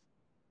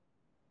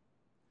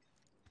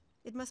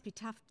 It must be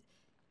tough.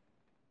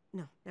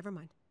 No, never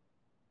mind.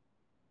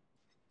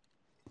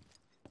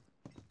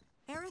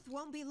 Aerith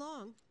won't be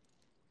long.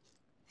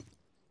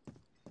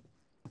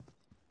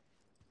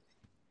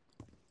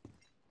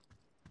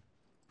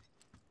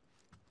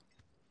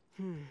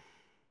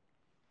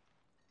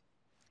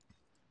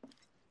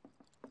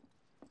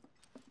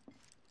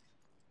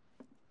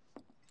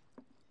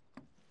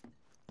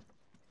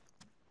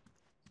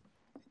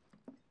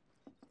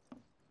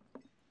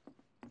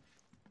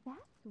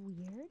 That's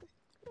weird.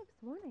 Could have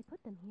sworn I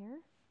put them here.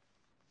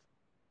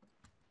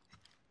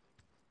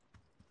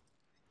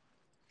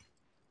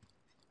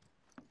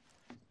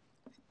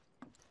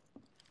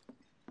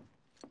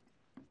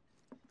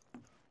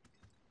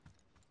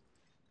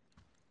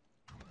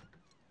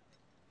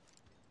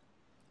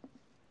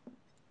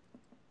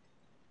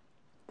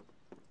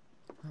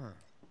 Huh.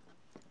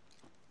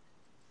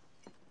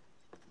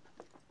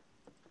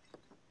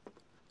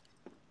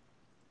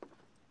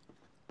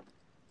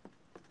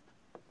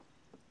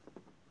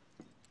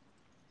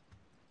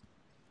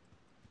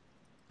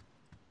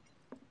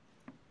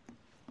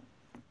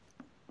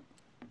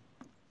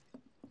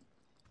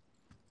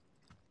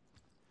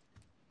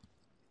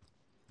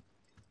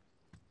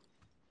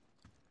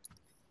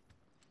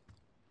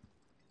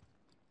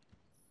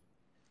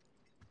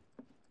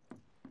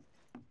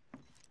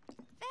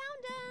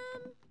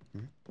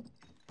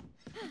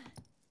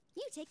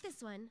 You take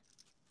this one.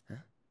 Huh?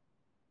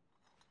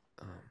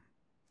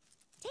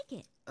 Take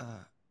it.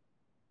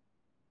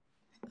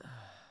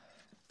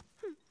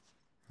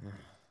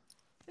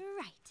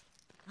 Right.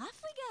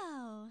 Off we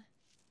go.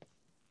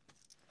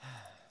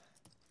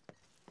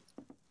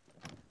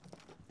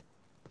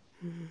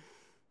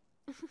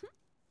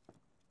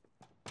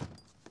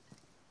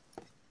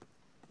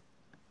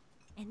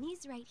 And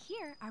these right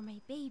here are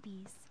my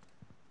babies.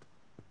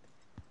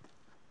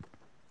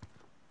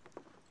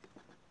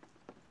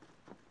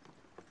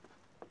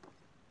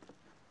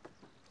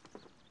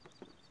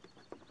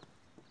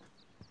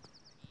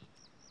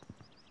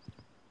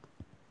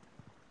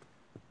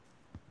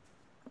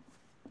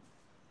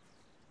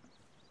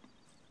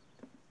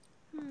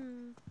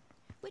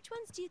 Which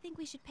ones do you think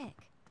we should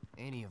pick?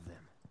 Any of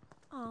them.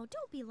 Oh,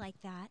 don't be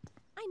like that.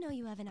 I know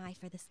you have an eye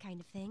for this kind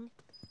of thing.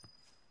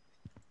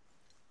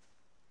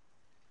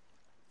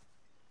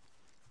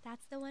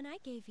 That's the one I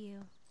gave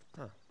you.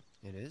 Huh.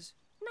 It is?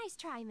 Nice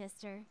try,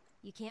 mister.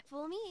 You can't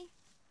fool me.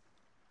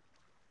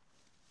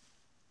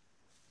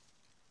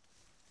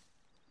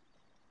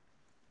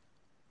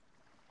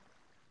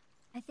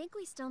 I think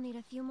we still need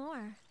a few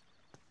more.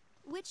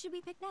 Which should we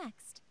pick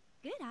next?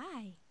 Good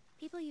eye.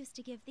 People used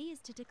to give these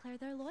to declare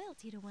their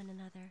loyalty to one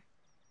another.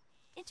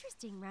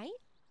 Interesting, right?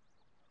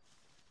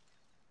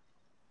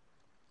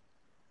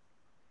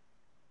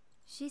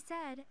 She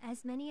said,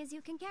 as many as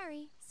you can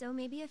carry, so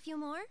maybe a few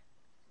more?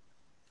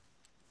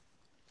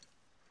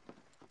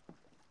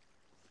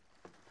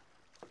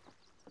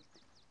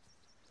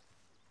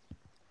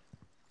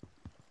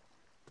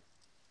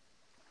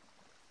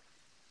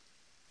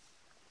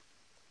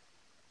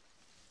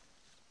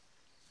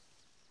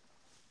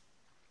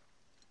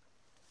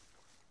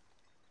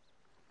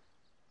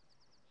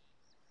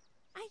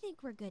 I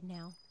think we're good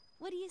now.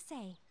 What do you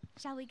say?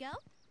 Shall we go?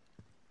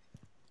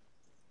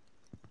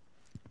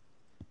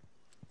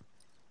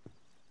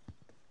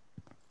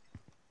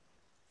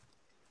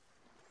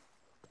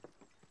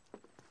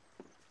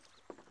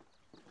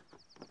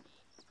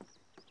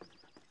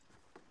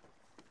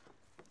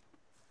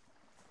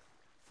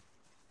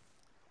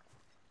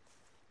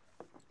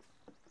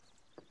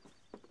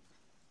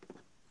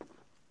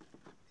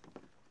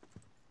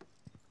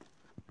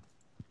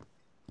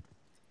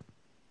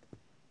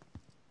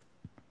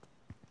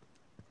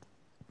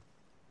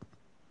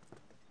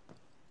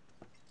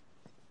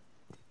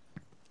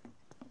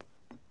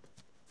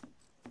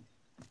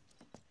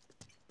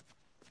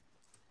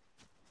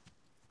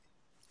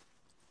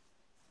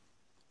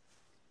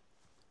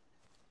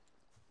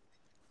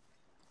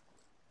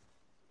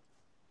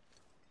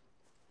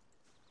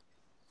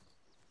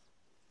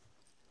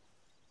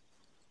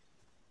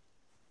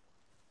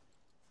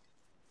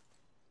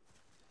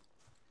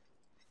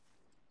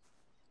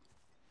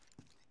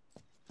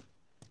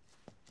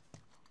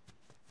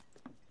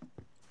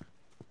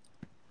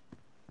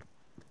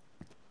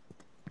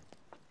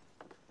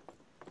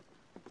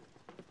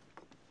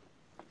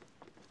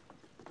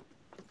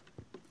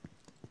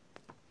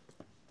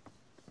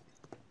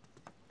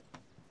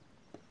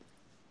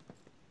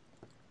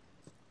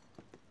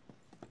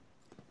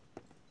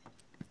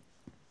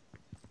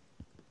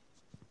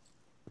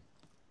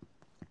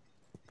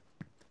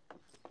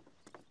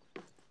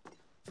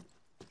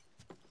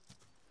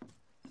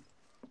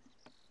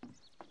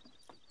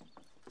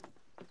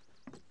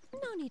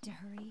 No need to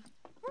hurry.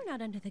 We're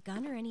not under the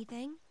gun or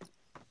anything.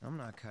 I'm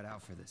not cut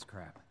out for this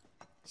crap.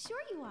 Sure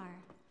you are.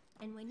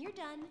 And when you're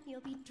done,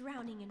 you'll be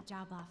drowning in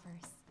job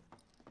offers.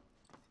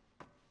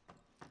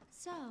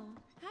 So,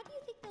 how do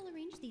you think they'll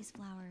arrange these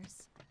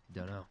flowers?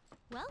 Dunno.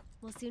 Well,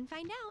 we'll soon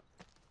find out.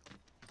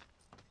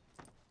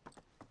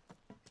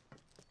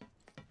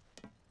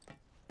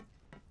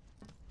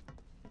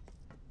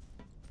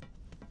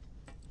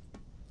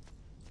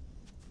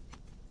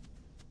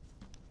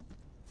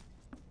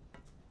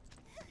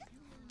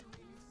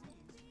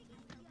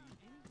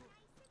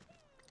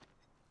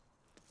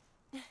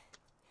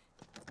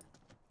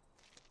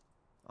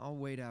 I'll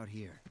wait out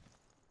here.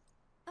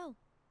 Oh,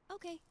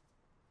 okay.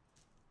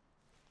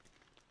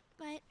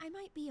 But I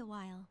might be a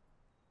while.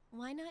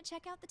 Why not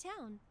check out the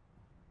town?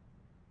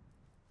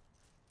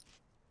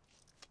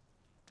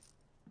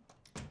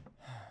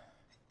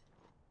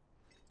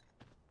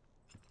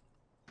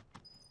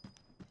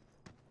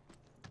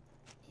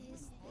 Is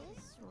this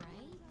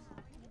right?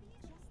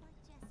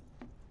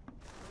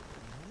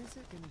 When is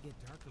it gonna get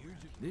darker?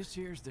 This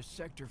here's the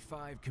Sector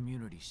 5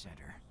 Community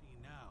Center. See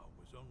now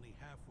was only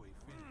halfway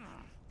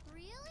finished.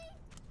 Really?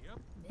 Yep.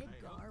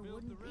 Midgar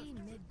wouldn't be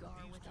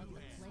Midgar without the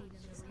plate and the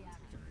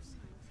reactors.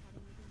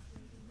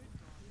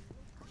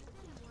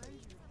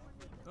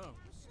 Oh,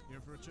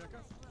 here for a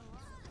checkup?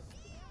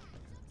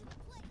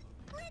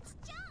 Let's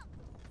jump!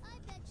 I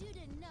bet you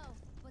didn't know,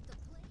 but the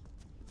plate...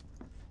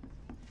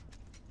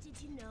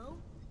 Did you know?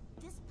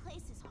 This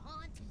place is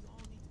haunted.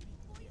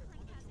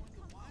 Boyfriend hasn't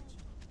come home.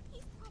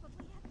 He's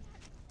probably having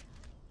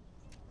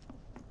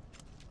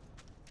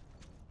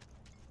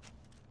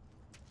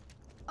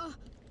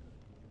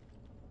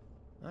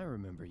I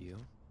remember you.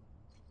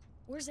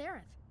 Where's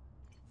Aerith?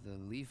 The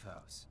Leaf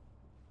House.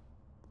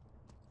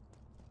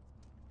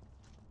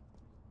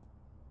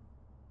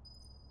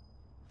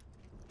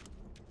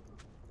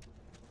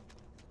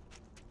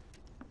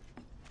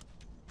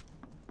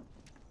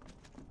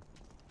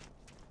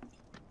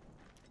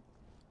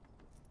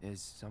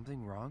 Is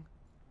something wrong?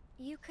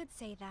 You could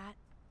say that.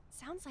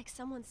 Sounds like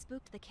someone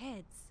spooked the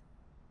kids.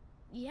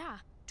 Yeah,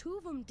 2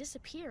 of them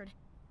disappeared.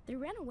 They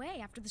ran away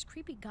after this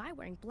creepy guy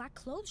wearing black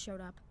clothes showed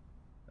up.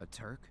 A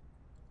Turk?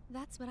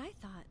 That's what I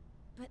thought,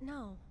 but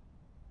no.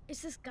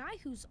 It's this guy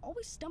who's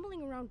always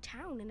stumbling around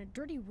town in a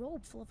dirty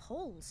robe full of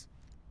holes.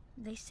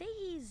 They say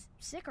he's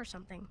sick or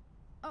something.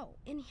 Oh,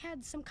 and he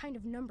had some kind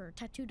of number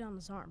tattooed on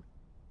his arm.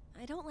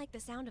 I don't like the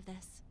sound of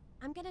this.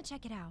 I'm gonna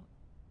check it out.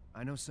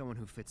 I know someone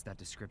who fits that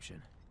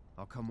description.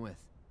 I'll come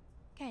with.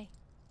 Okay.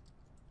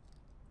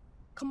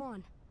 Come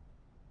on.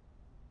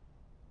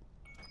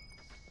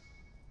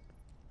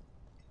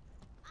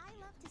 I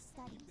love to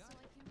study, so I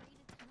can read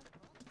a ton of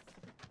books.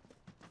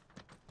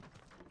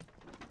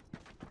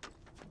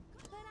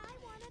 But I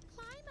want to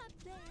climb up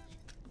there.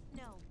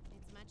 No,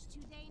 it's much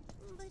too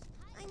dangerous. But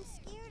I'm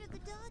scared of the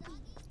doggy.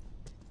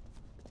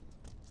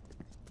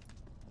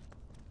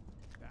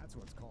 That's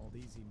what's called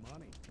easy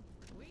money.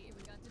 We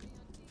even got to be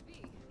on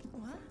TV.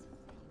 What?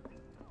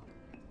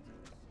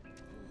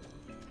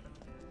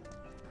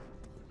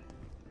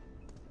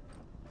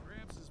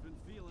 Gramps has been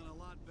feeling a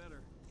lot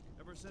better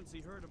ever since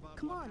he heard about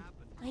Come what on.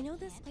 happened. I know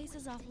this place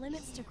is off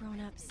limits to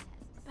grown-ups,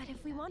 but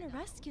if we want to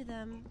rescue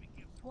them,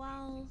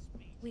 well,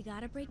 we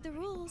gotta break the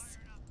rules.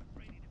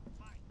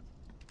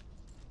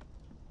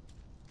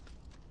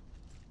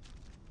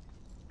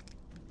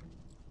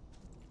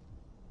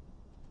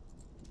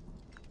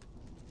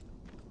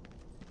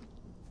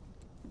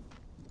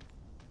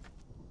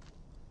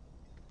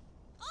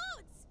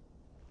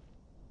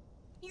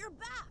 You're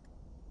back!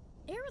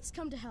 Aerith's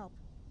come to help.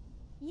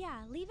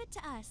 Yeah, leave it to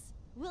us.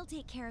 We'll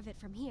take care of it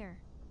from here.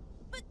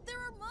 But there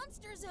are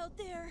monsters out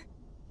there!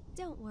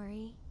 Don't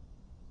worry.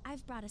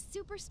 I've brought a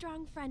super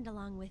strong friend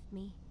along with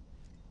me.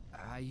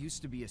 I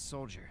used to be a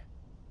soldier.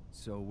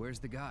 So where's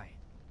the guy?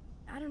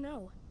 I don't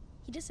know.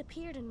 He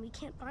disappeared and we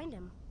can't find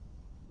him.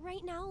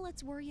 Right now,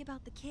 let's worry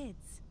about the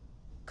kids.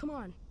 Come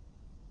on.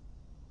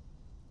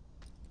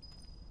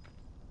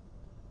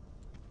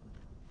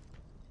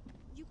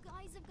 You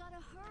guys have got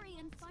to hurry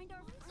and find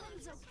our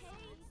friends,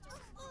 okay?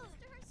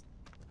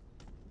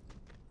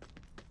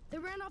 They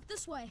ran off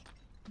this way.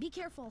 Be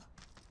careful.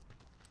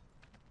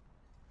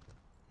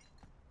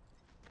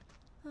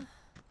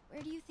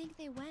 Where do you think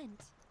they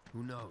went?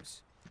 Who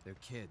knows? They're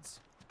kids.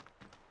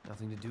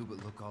 Nothing to do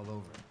but look all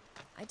over.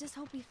 I just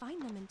hope we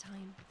find them in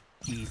time.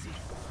 Easy.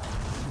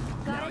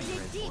 Gotta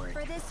dig deep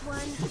for this one.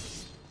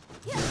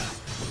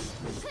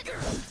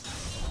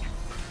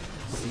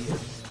 See ya.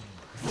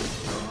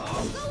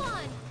 Go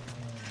on!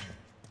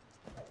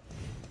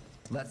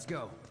 Let's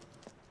go.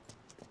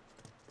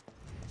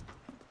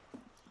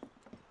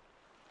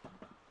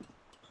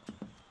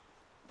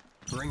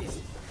 Bring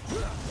it.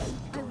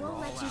 I won't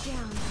let you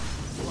down.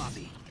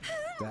 Floppy.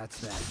 That's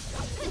that.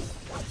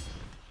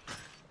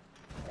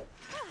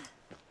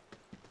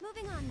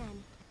 Moving on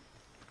then.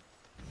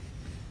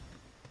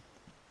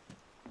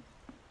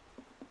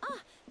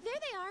 Ah, there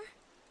they are.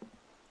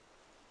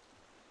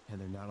 And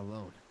they're not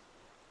alone.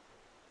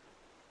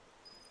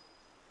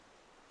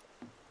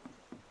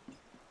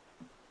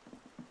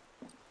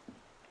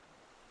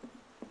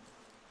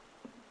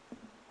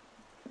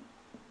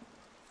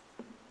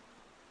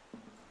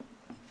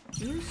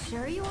 You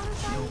sure you want to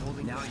fight? No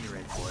holding. Now you're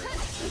in for it.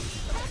 That's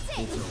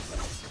it! It's over.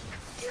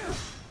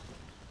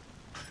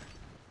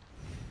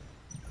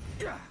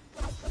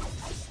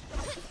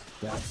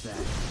 That's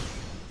that.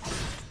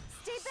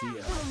 Stay See back!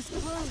 ya.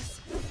 Close.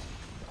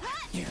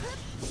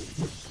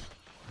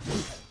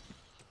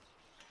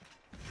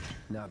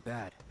 Not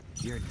bad.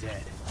 You're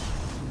dead.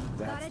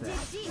 That's Gotta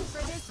that. dig deep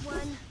for this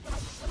one.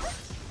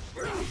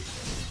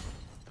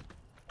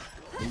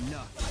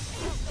 Enough.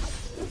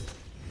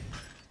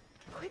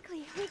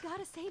 Quickly, we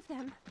gotta save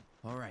them.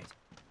 All right.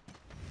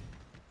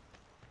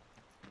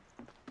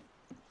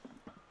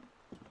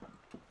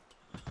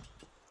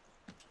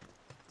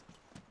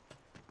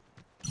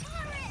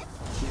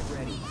 Get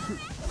ready.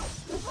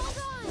 Hold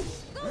on!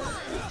 Go on!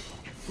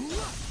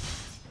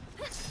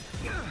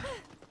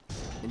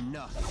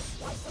 Enough.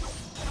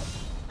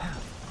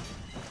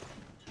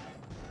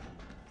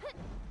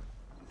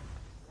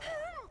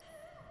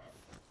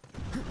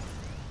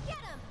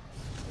 Get him!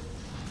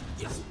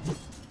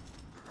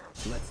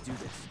 Let's do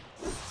this.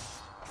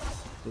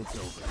 It's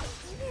over.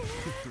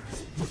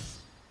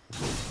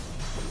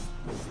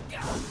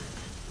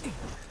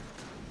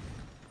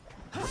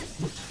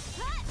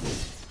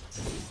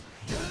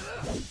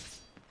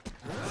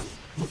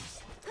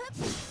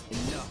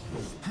 Enough.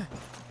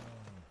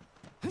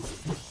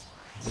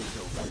 It's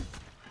over.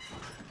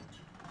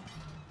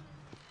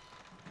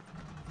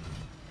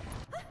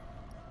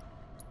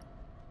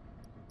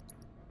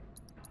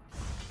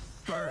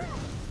 Burn.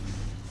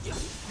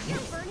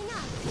 You're burning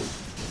up!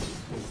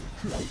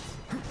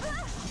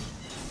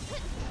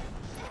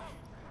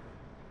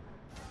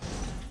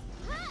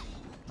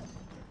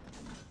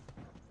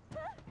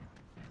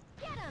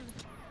 Get him!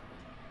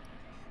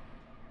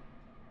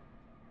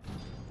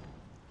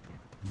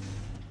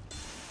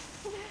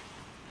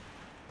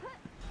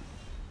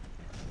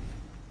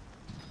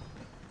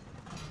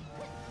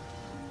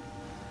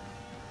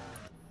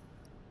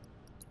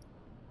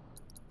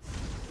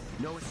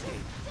 No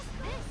escape.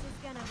 This is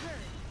gonna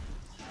hurt.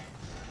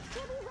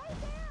 He'll be right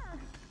there!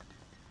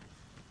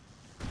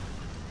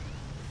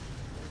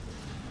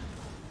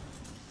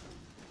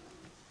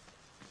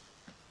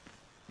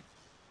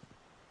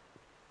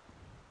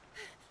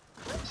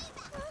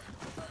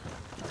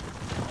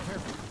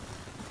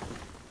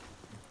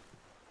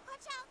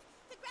 Watch out!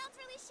 The ground's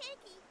really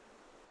shaky.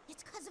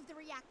 It's because of the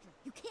reactor.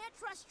 You can't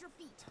trust your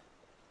feet.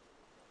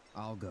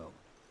 I'll go.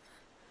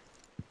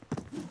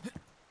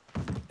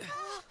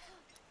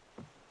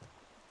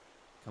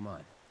 Come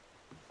on.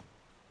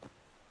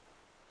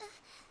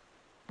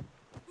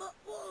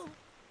 Whoa.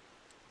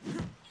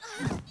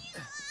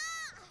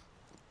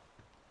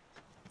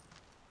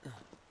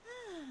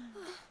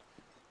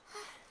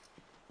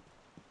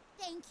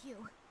 Thank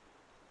you.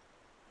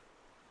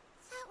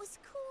 That was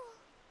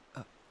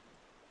cool.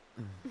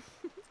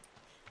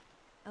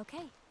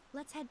 Okay,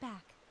 let's head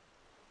back.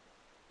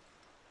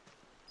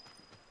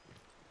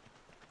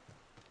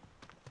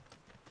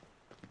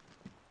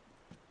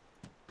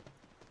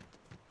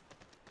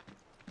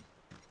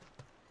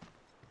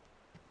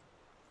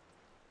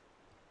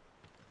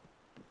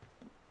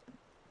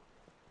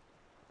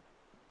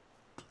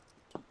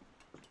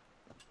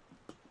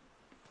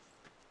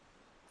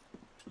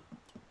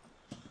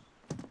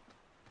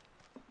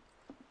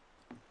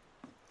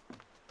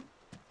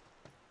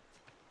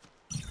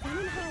 Come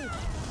and hide.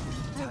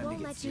 I Time to won't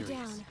get let you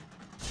serious. down.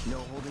 No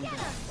holding back.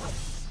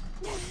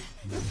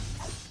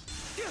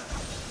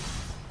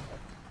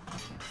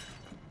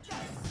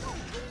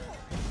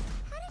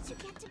 How did you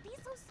get to be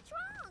so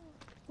strong?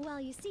 Well,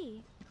 you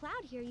see,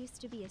 Cloud here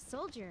used to be a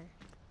soldier.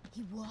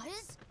 He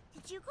was?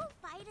 Did you go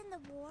fight in the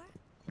war?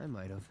 I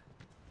might have.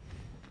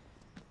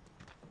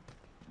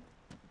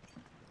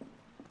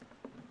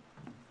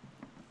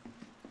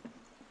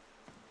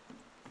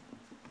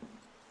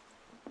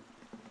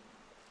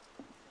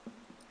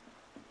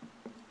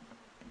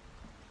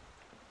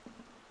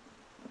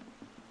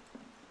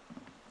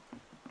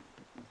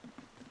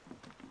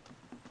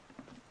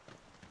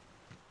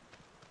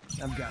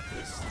 I've got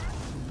this.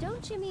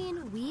 Don't you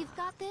mean we've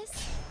got this?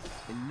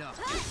 Enough.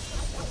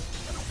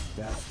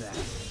 That's that.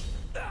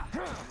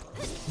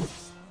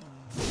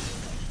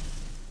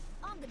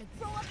 I'm gonna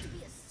grow up to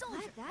be a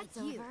soldier. That's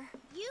like you. over.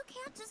 You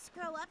can't just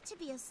grow up to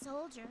be a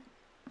soldier.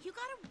 You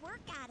gotta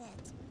work at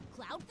it.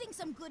 Cloud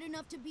thinks I'm good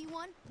enough to be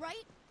one,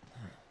 right?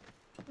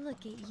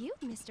 Look at you,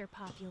 Mr.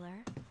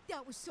 Popular.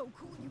 That was so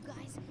cool, you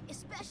guys.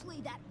 Especially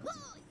that,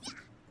 oh, yeah!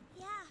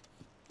 Yeah,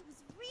 it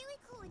was really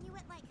cool and you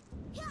went like,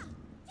 yeah,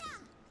 yeah!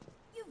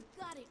 You've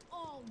got it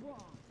all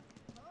wrong.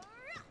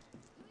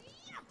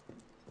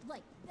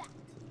 Like that.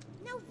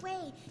 No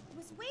way, it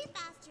was way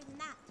faster than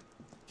that.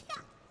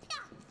 Yeah,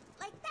 yeah,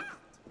 like that.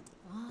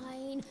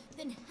 Fine,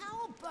 then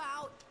how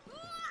about,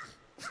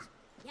 yeah,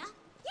 yeah,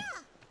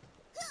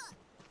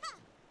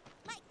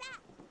 like that.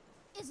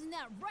 Isn't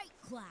that right,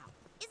 Cloud?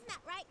 Isn't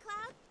that right,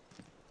 Cloud?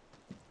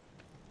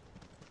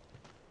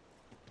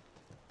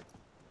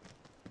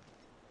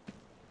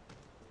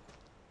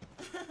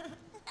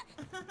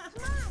 Come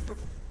on!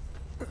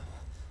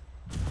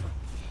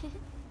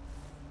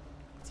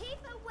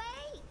 Tifa,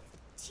 wait!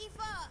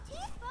 Tifa!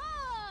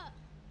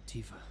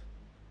 Tifa.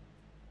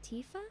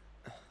 Tifa?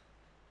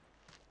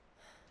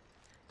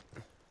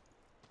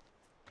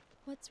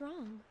 What's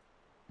wrong?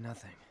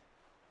 Nothing.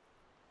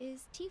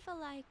 Is Tifa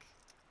like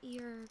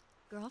your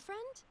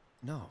girlfriend?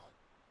 No.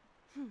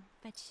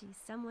 But she's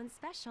someone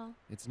special.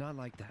 It's not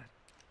like that.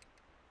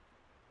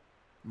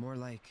 More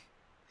like...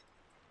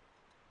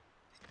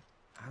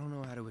 I don't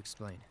know how to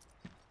explain.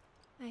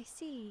 I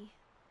see.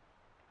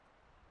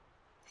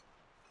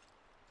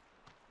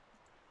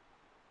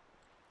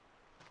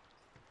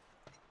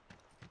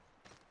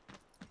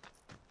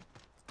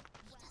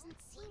 He doesn't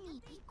see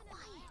me. Be quiet.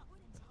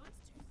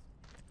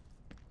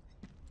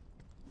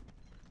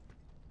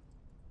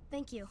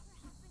 Thank you.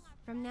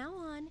 From now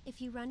on,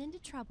 if you run into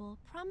trouble,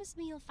 promise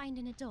me you'll find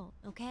an adult,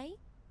 okay?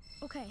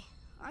 Okay,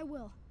 I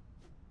will.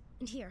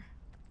 And here,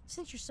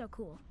 since you're so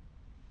cool,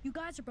 you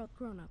guys are both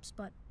grown-ups,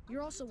 but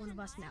you're also one of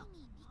us now.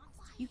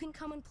 You can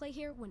come and play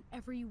here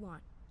whenever you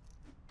want.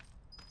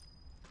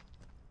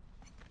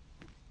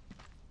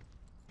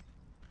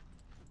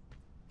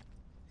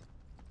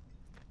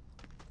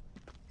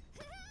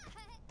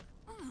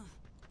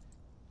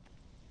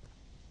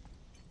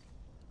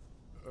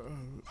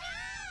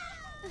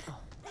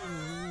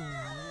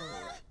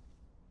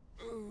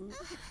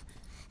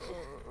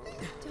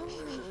 Don't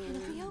worry,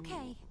 it'll be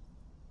okay.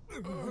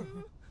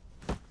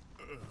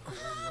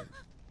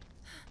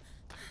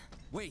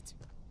 Wait!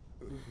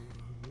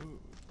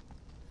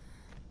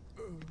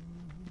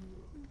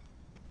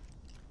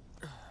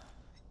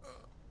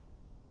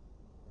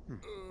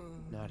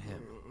 Not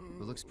him.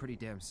 It looks pretty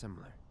damn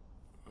similar.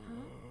 Huh?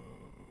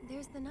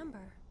 There's the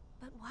number.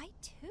 But why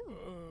two?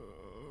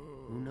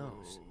 Who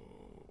knows?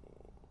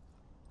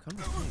 Come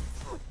to think.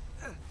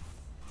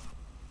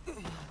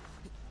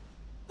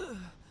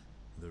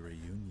 The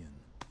reunion.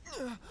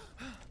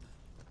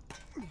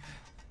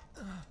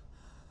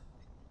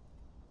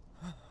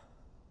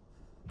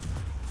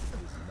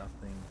 There's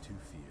nothing to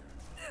fear.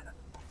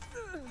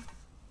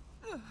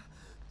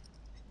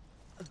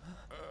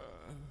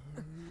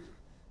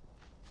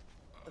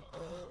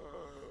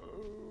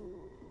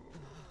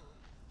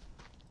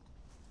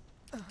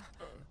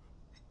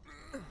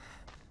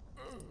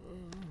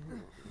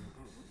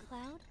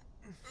 Cloud,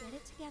 get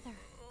it together.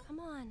 Come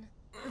on.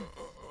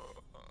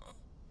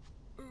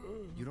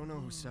 You don't know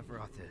who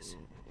Sephiroth is,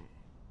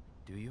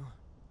 do you?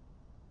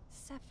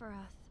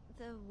 Sephiroth,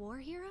 the war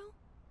hero?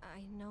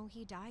 I know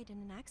he died in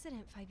an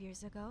accident 5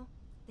 years ago.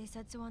 They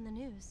said so on the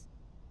news.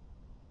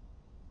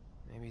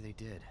 Maybe they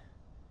did.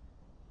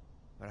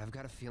 But I've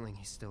got a feeling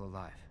he's still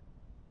alive.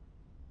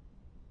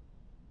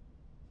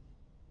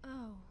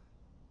 Oh,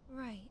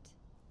 right.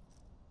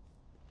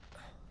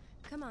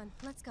 Come on,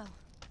 let's go.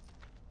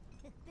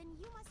 Then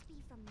you must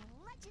be from the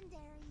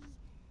legendary...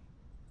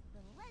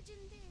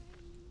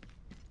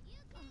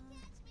 You can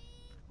catch me!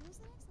 Who's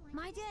the next line?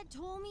 My dad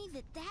told me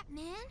that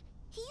man,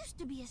 he used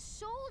to be a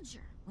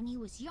soldier when he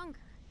was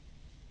younger.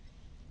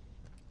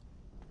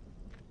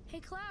 Hey,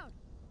 Cloud.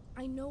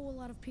 I know a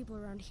lot of people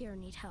around here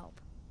need help.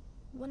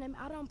 When I'm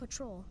out on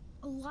patrol,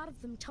 a lot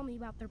of them tell me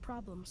about their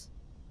problems.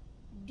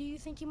 Do you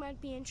think you might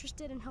be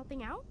interested in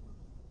helping out?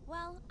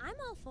 Well, I'm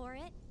all for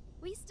it.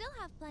 We still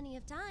have plenty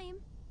of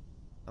time.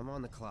 I'm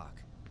on the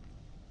clock.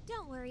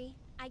 Don't worry,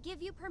 I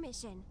give you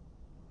permission.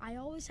 I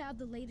always have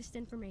the latest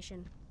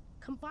information.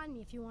 Come find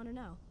me if you want to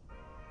know.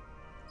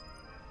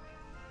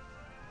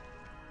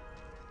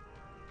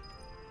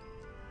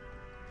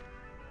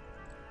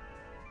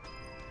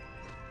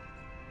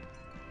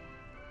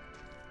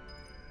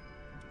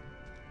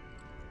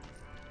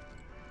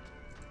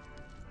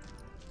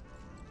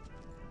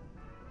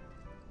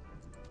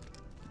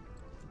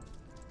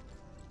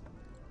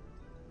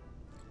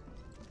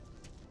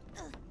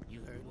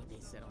 You heard what they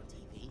said on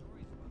TV?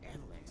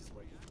 Avalanche is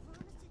working.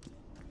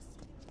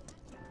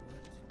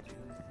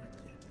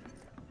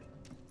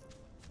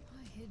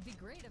 It'd be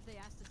great if they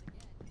asked us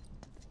again.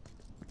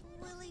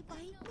 Will he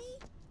bite me?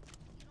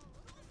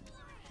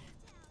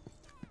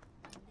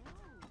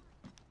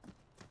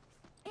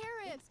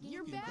 Aerith,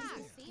 you're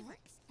back!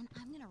 Favorites, and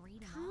I'm gonna read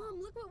them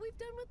Come, look what we've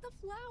done with the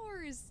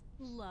flowers.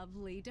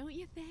 Lovely, don't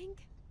you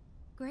think?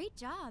 Great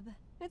job.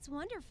 It's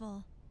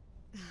wonderful.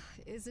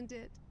 Isn't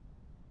it?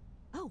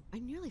 Oh, I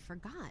nearly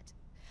forgot.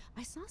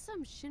 I saw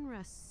some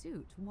Shinra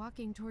suit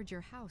walking toward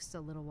your house a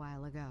little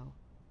while ago.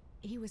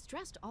 He was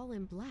dressed all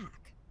in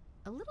black.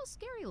 A little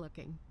scary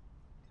looking.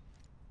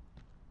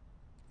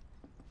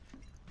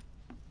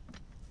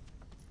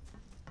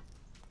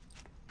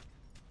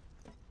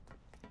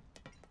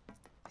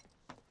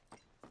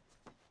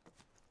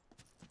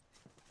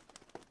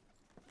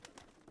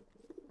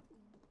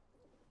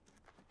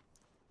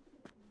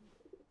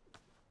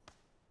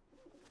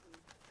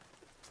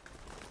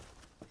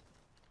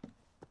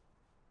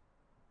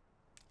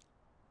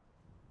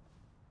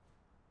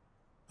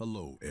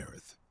 Hello,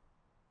 Aerith.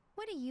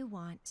 What do you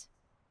want?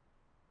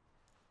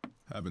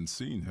 Haven't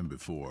seen him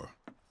before.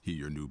 He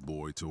your new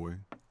boy toy?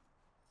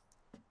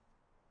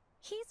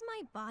 He's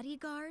my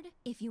bodyguard,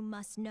 if you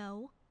must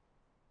know.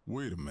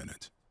 Wait a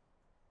minute.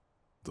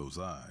 Those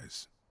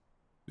eyes.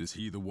 Is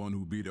he the one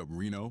who beat up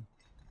Reno?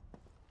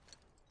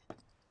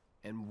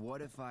 And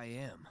what if I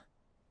am?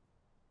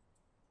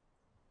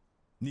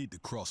 Need to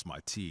cross my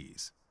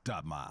T's,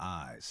 dot my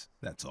I's,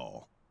 that's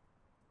all.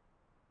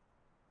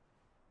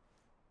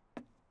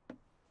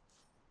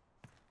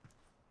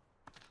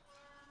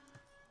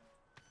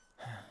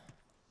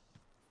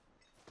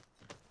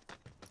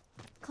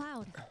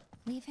 Cloud,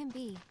 leave him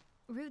be.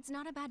 Rude's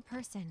not a bad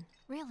person,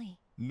 really.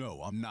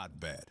 No, I'm not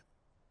bad.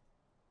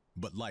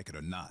 But like it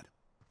or not,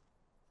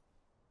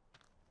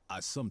 I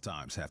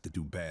sometimes have to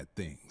do bad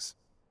things.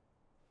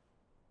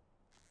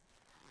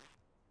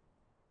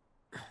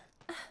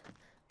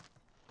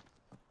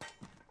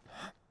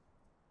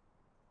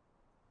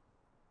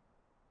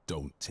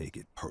 Don't take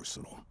it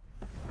personal.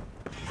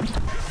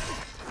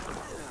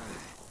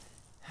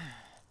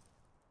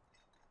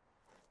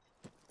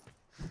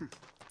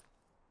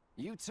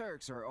 You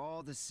Turks are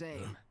all the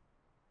same.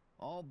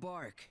 All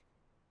bark,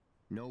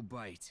 no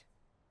bite.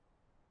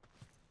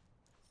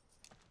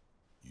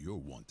 You're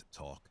one to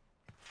talk.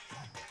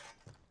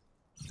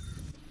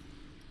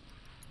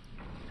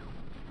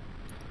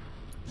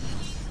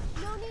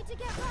 No need to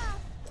get rough.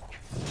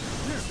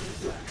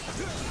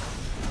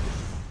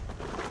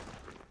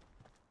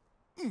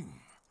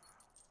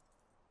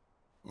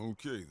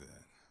 Okay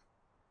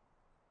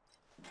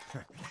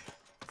then.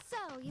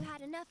 So, you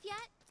had enough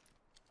yet?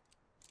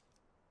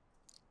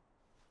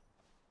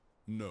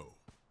 No,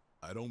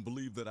 I don't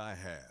believe that I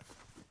have.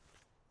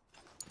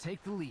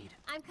 Take the lead.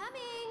 I'm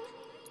coming.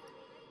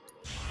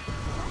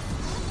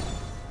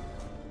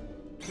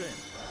 Ken,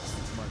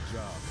 it's my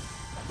job.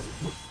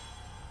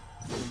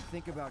 Then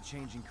think about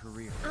changing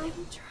career. I'm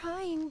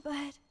trying,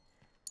 but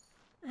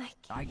I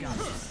can't. I got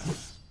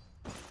this.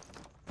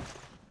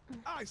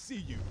 I see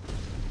you.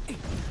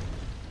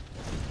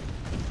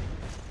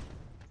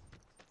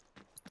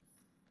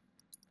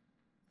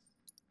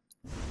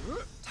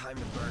 Time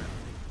to burn.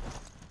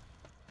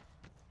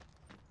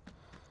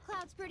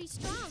 Cloud's pretty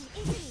strong,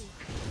 isn't he?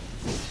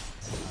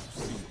 I've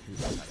seen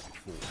his type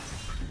before.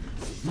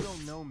 You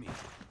don't know me.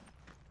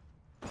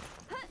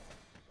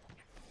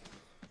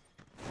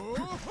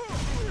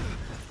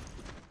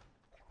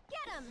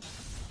 Get him!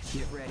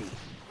 Get ready.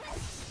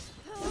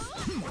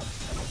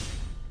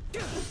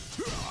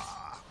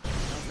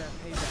 How's that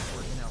payback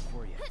working out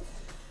for you?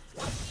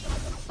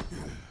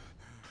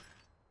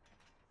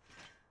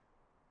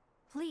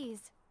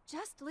 Please,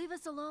 just leave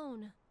us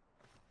alone.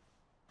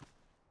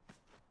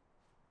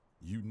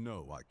 You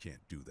know I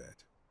can't do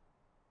that.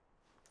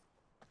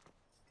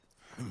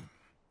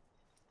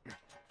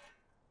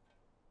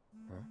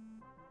 Huh?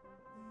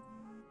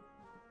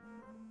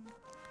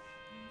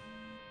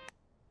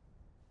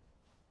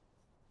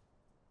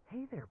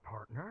 Hey there,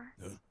 partner.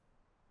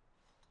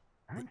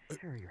 I'm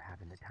sure you're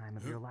having the time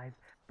of your life,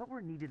 but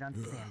we're needed on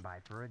standby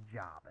for a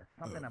job.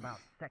 Something about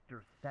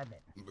Sector 7.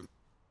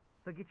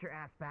 So get your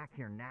ass back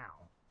here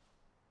now.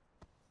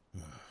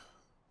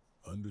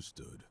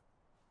 Understood.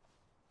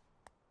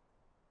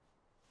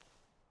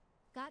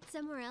 Got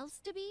somewhere else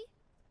to be?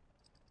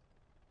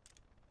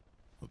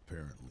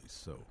 Apparently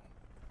so.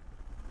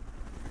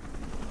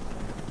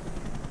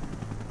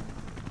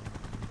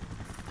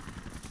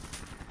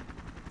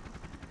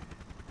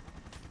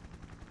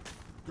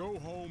 Go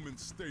home and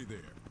stay there.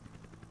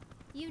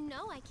 You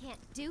know I can't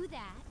do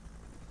that.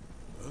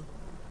 Huh?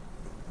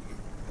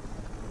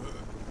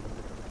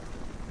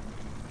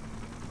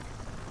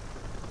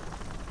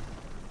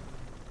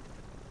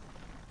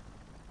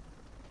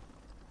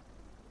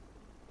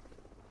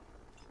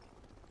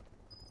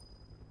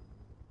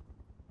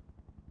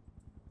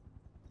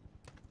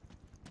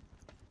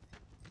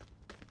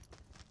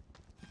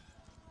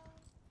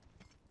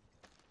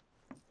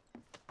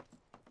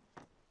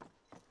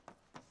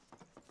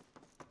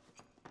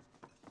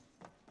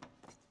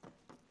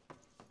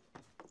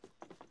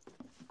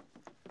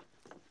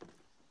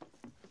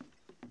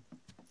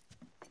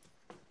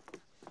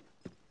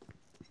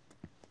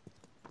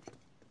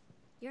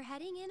 You're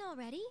heading in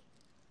already?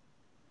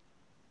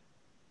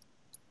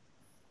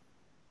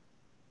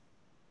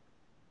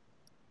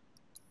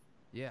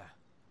 Yeah,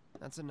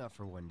 that's enough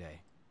for one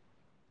day.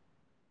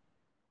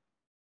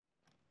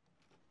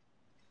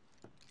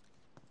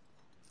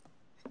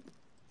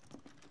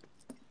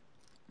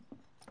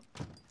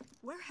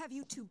 Where have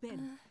you two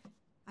been?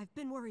 I've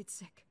been worried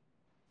sick.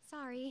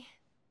 Sorry,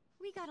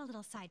 we got a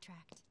little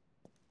sidetracked.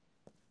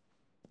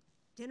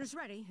 Dinner's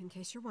ready, in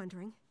case you're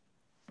wondering.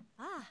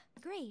 Ah,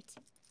 great.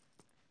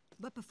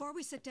 But before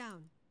we sit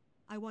down,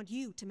 I want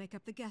you to make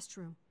up the guest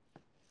room.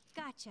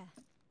 Gotcha.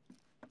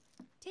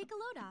 Take a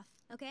load off,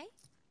 okay?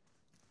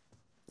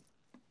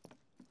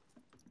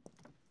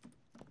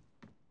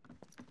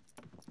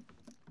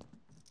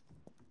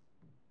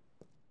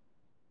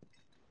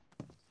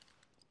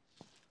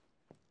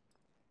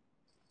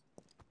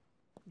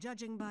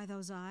 Judging by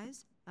those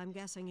eyes, I'm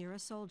guessing you're a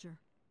soldier.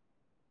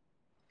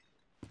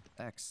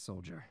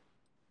 Ex-soldier.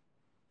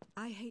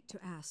 I hate to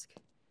ask,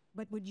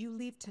 but would you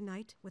leave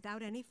tonight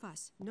without any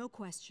fuss, no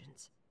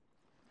questions?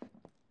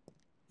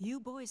 You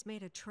boys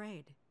made a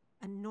trade,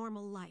 a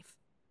normal life,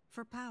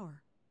 for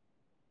power.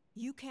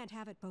 You can't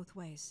have it both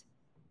ways.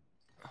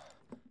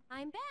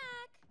 I'm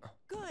back.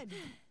 Good.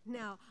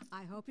 Now,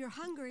 I hope you're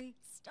hungry.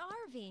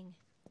 Starving,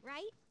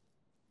 right?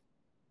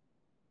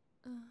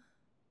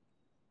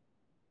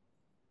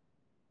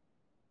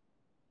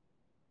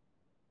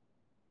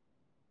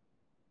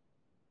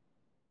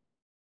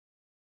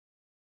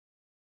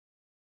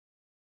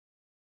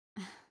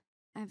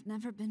 I've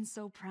never been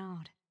so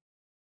proud.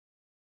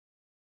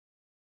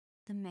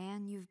 The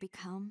man you've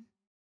become.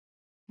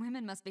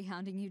 Women must be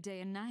hounding you day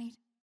and night.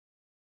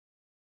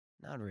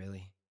 Not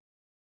really.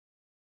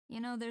 You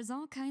know, there's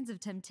all kinds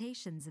of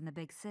temptations in the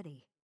big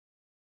city.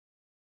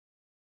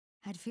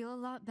 I'd feel a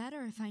lot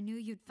better if I knew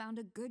you'd found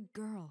a good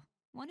girl,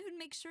 one who'd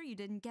make sure you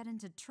didn't get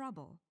into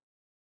trouble.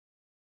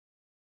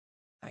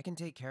 I can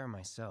take care of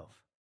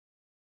myself.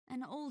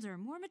 An older,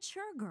 more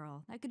mature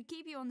girl that could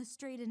keep you on the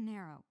straight and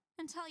narrow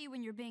and tell you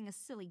when you're being a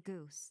silly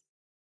goose.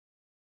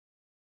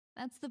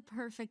 That's the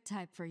perfect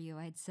type for you,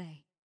 I'd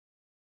say.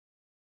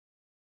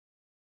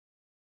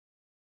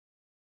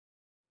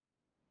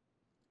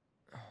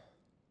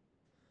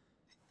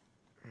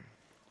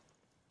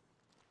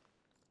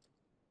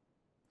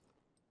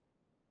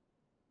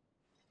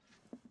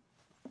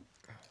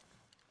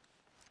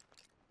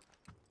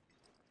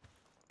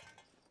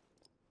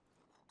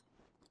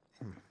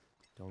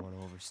 Don't want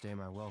to overstay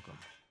my welcome.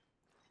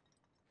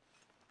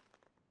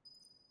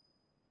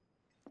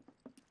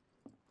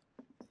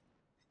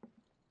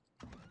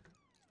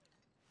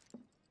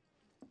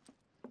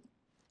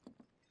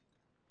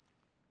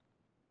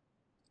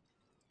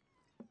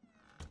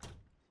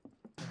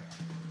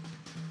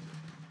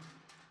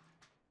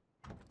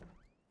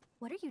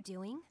 What are you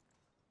doing?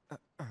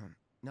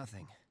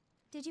 Nothing.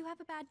 Did you have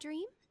a bad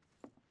dream?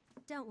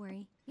 Don't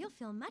worry, you'll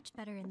feel much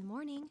better in the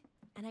morning,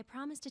 and I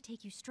promise to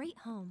take you straight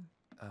home.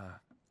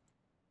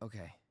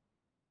 Okay.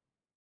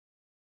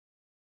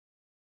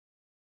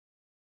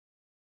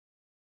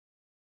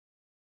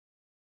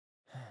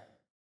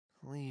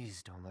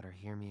 Please don't let her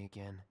hear me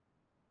again.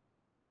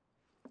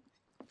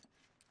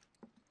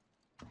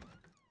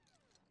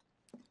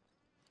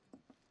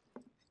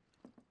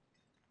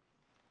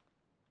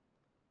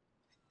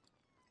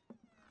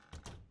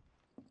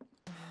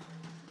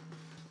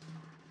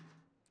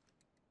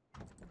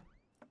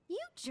 You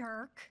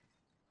jerk!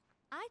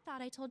 I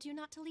thought I told you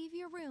not to leave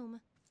your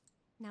room.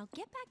 Now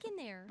get back in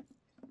there.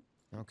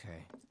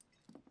 Okay.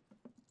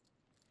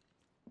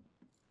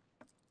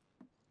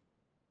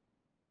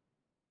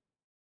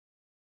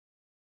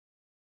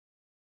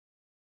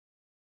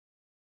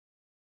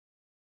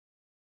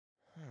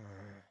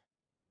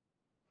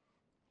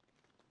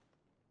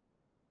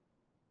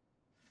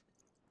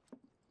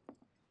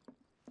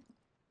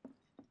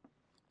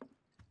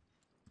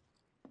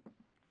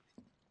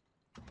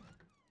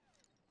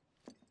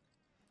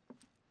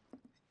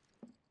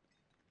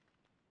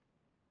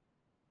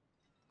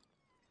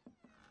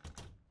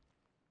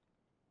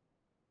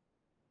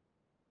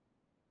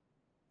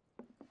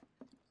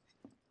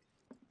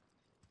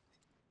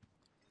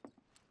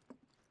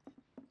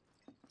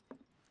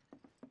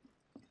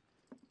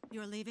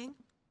 You're leaving?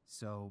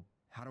 So,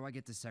 how do I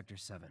get to Sector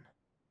 7?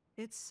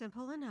 It's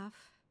simple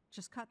enough.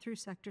 Just cut through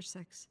Sector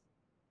 6.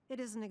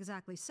 It isn't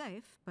exactly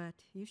safe, but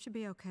you should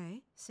be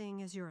okay,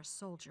 seeing as you're a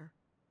soldier.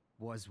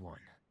 Was one.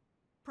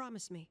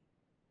 Promise me,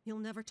 you'll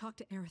never talk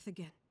to Aerith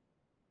again.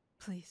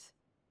 Please.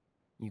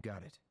 You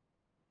got it.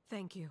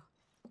 Thank you.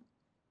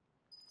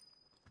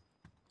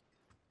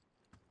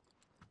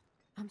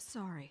 I'm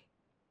sorry.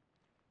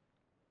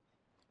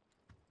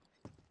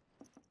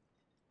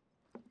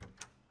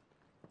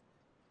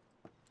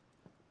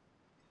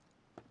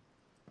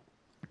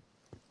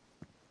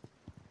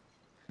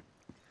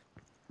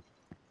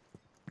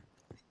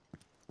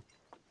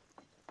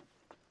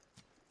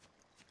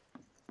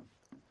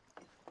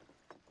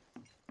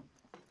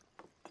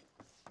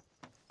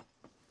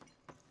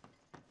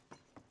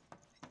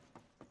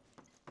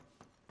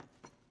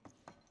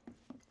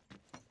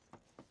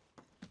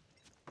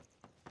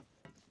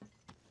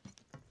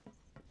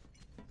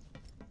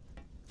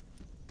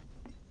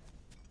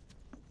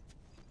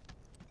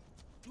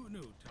 Who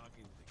knew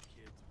talking to the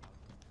kids about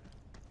that?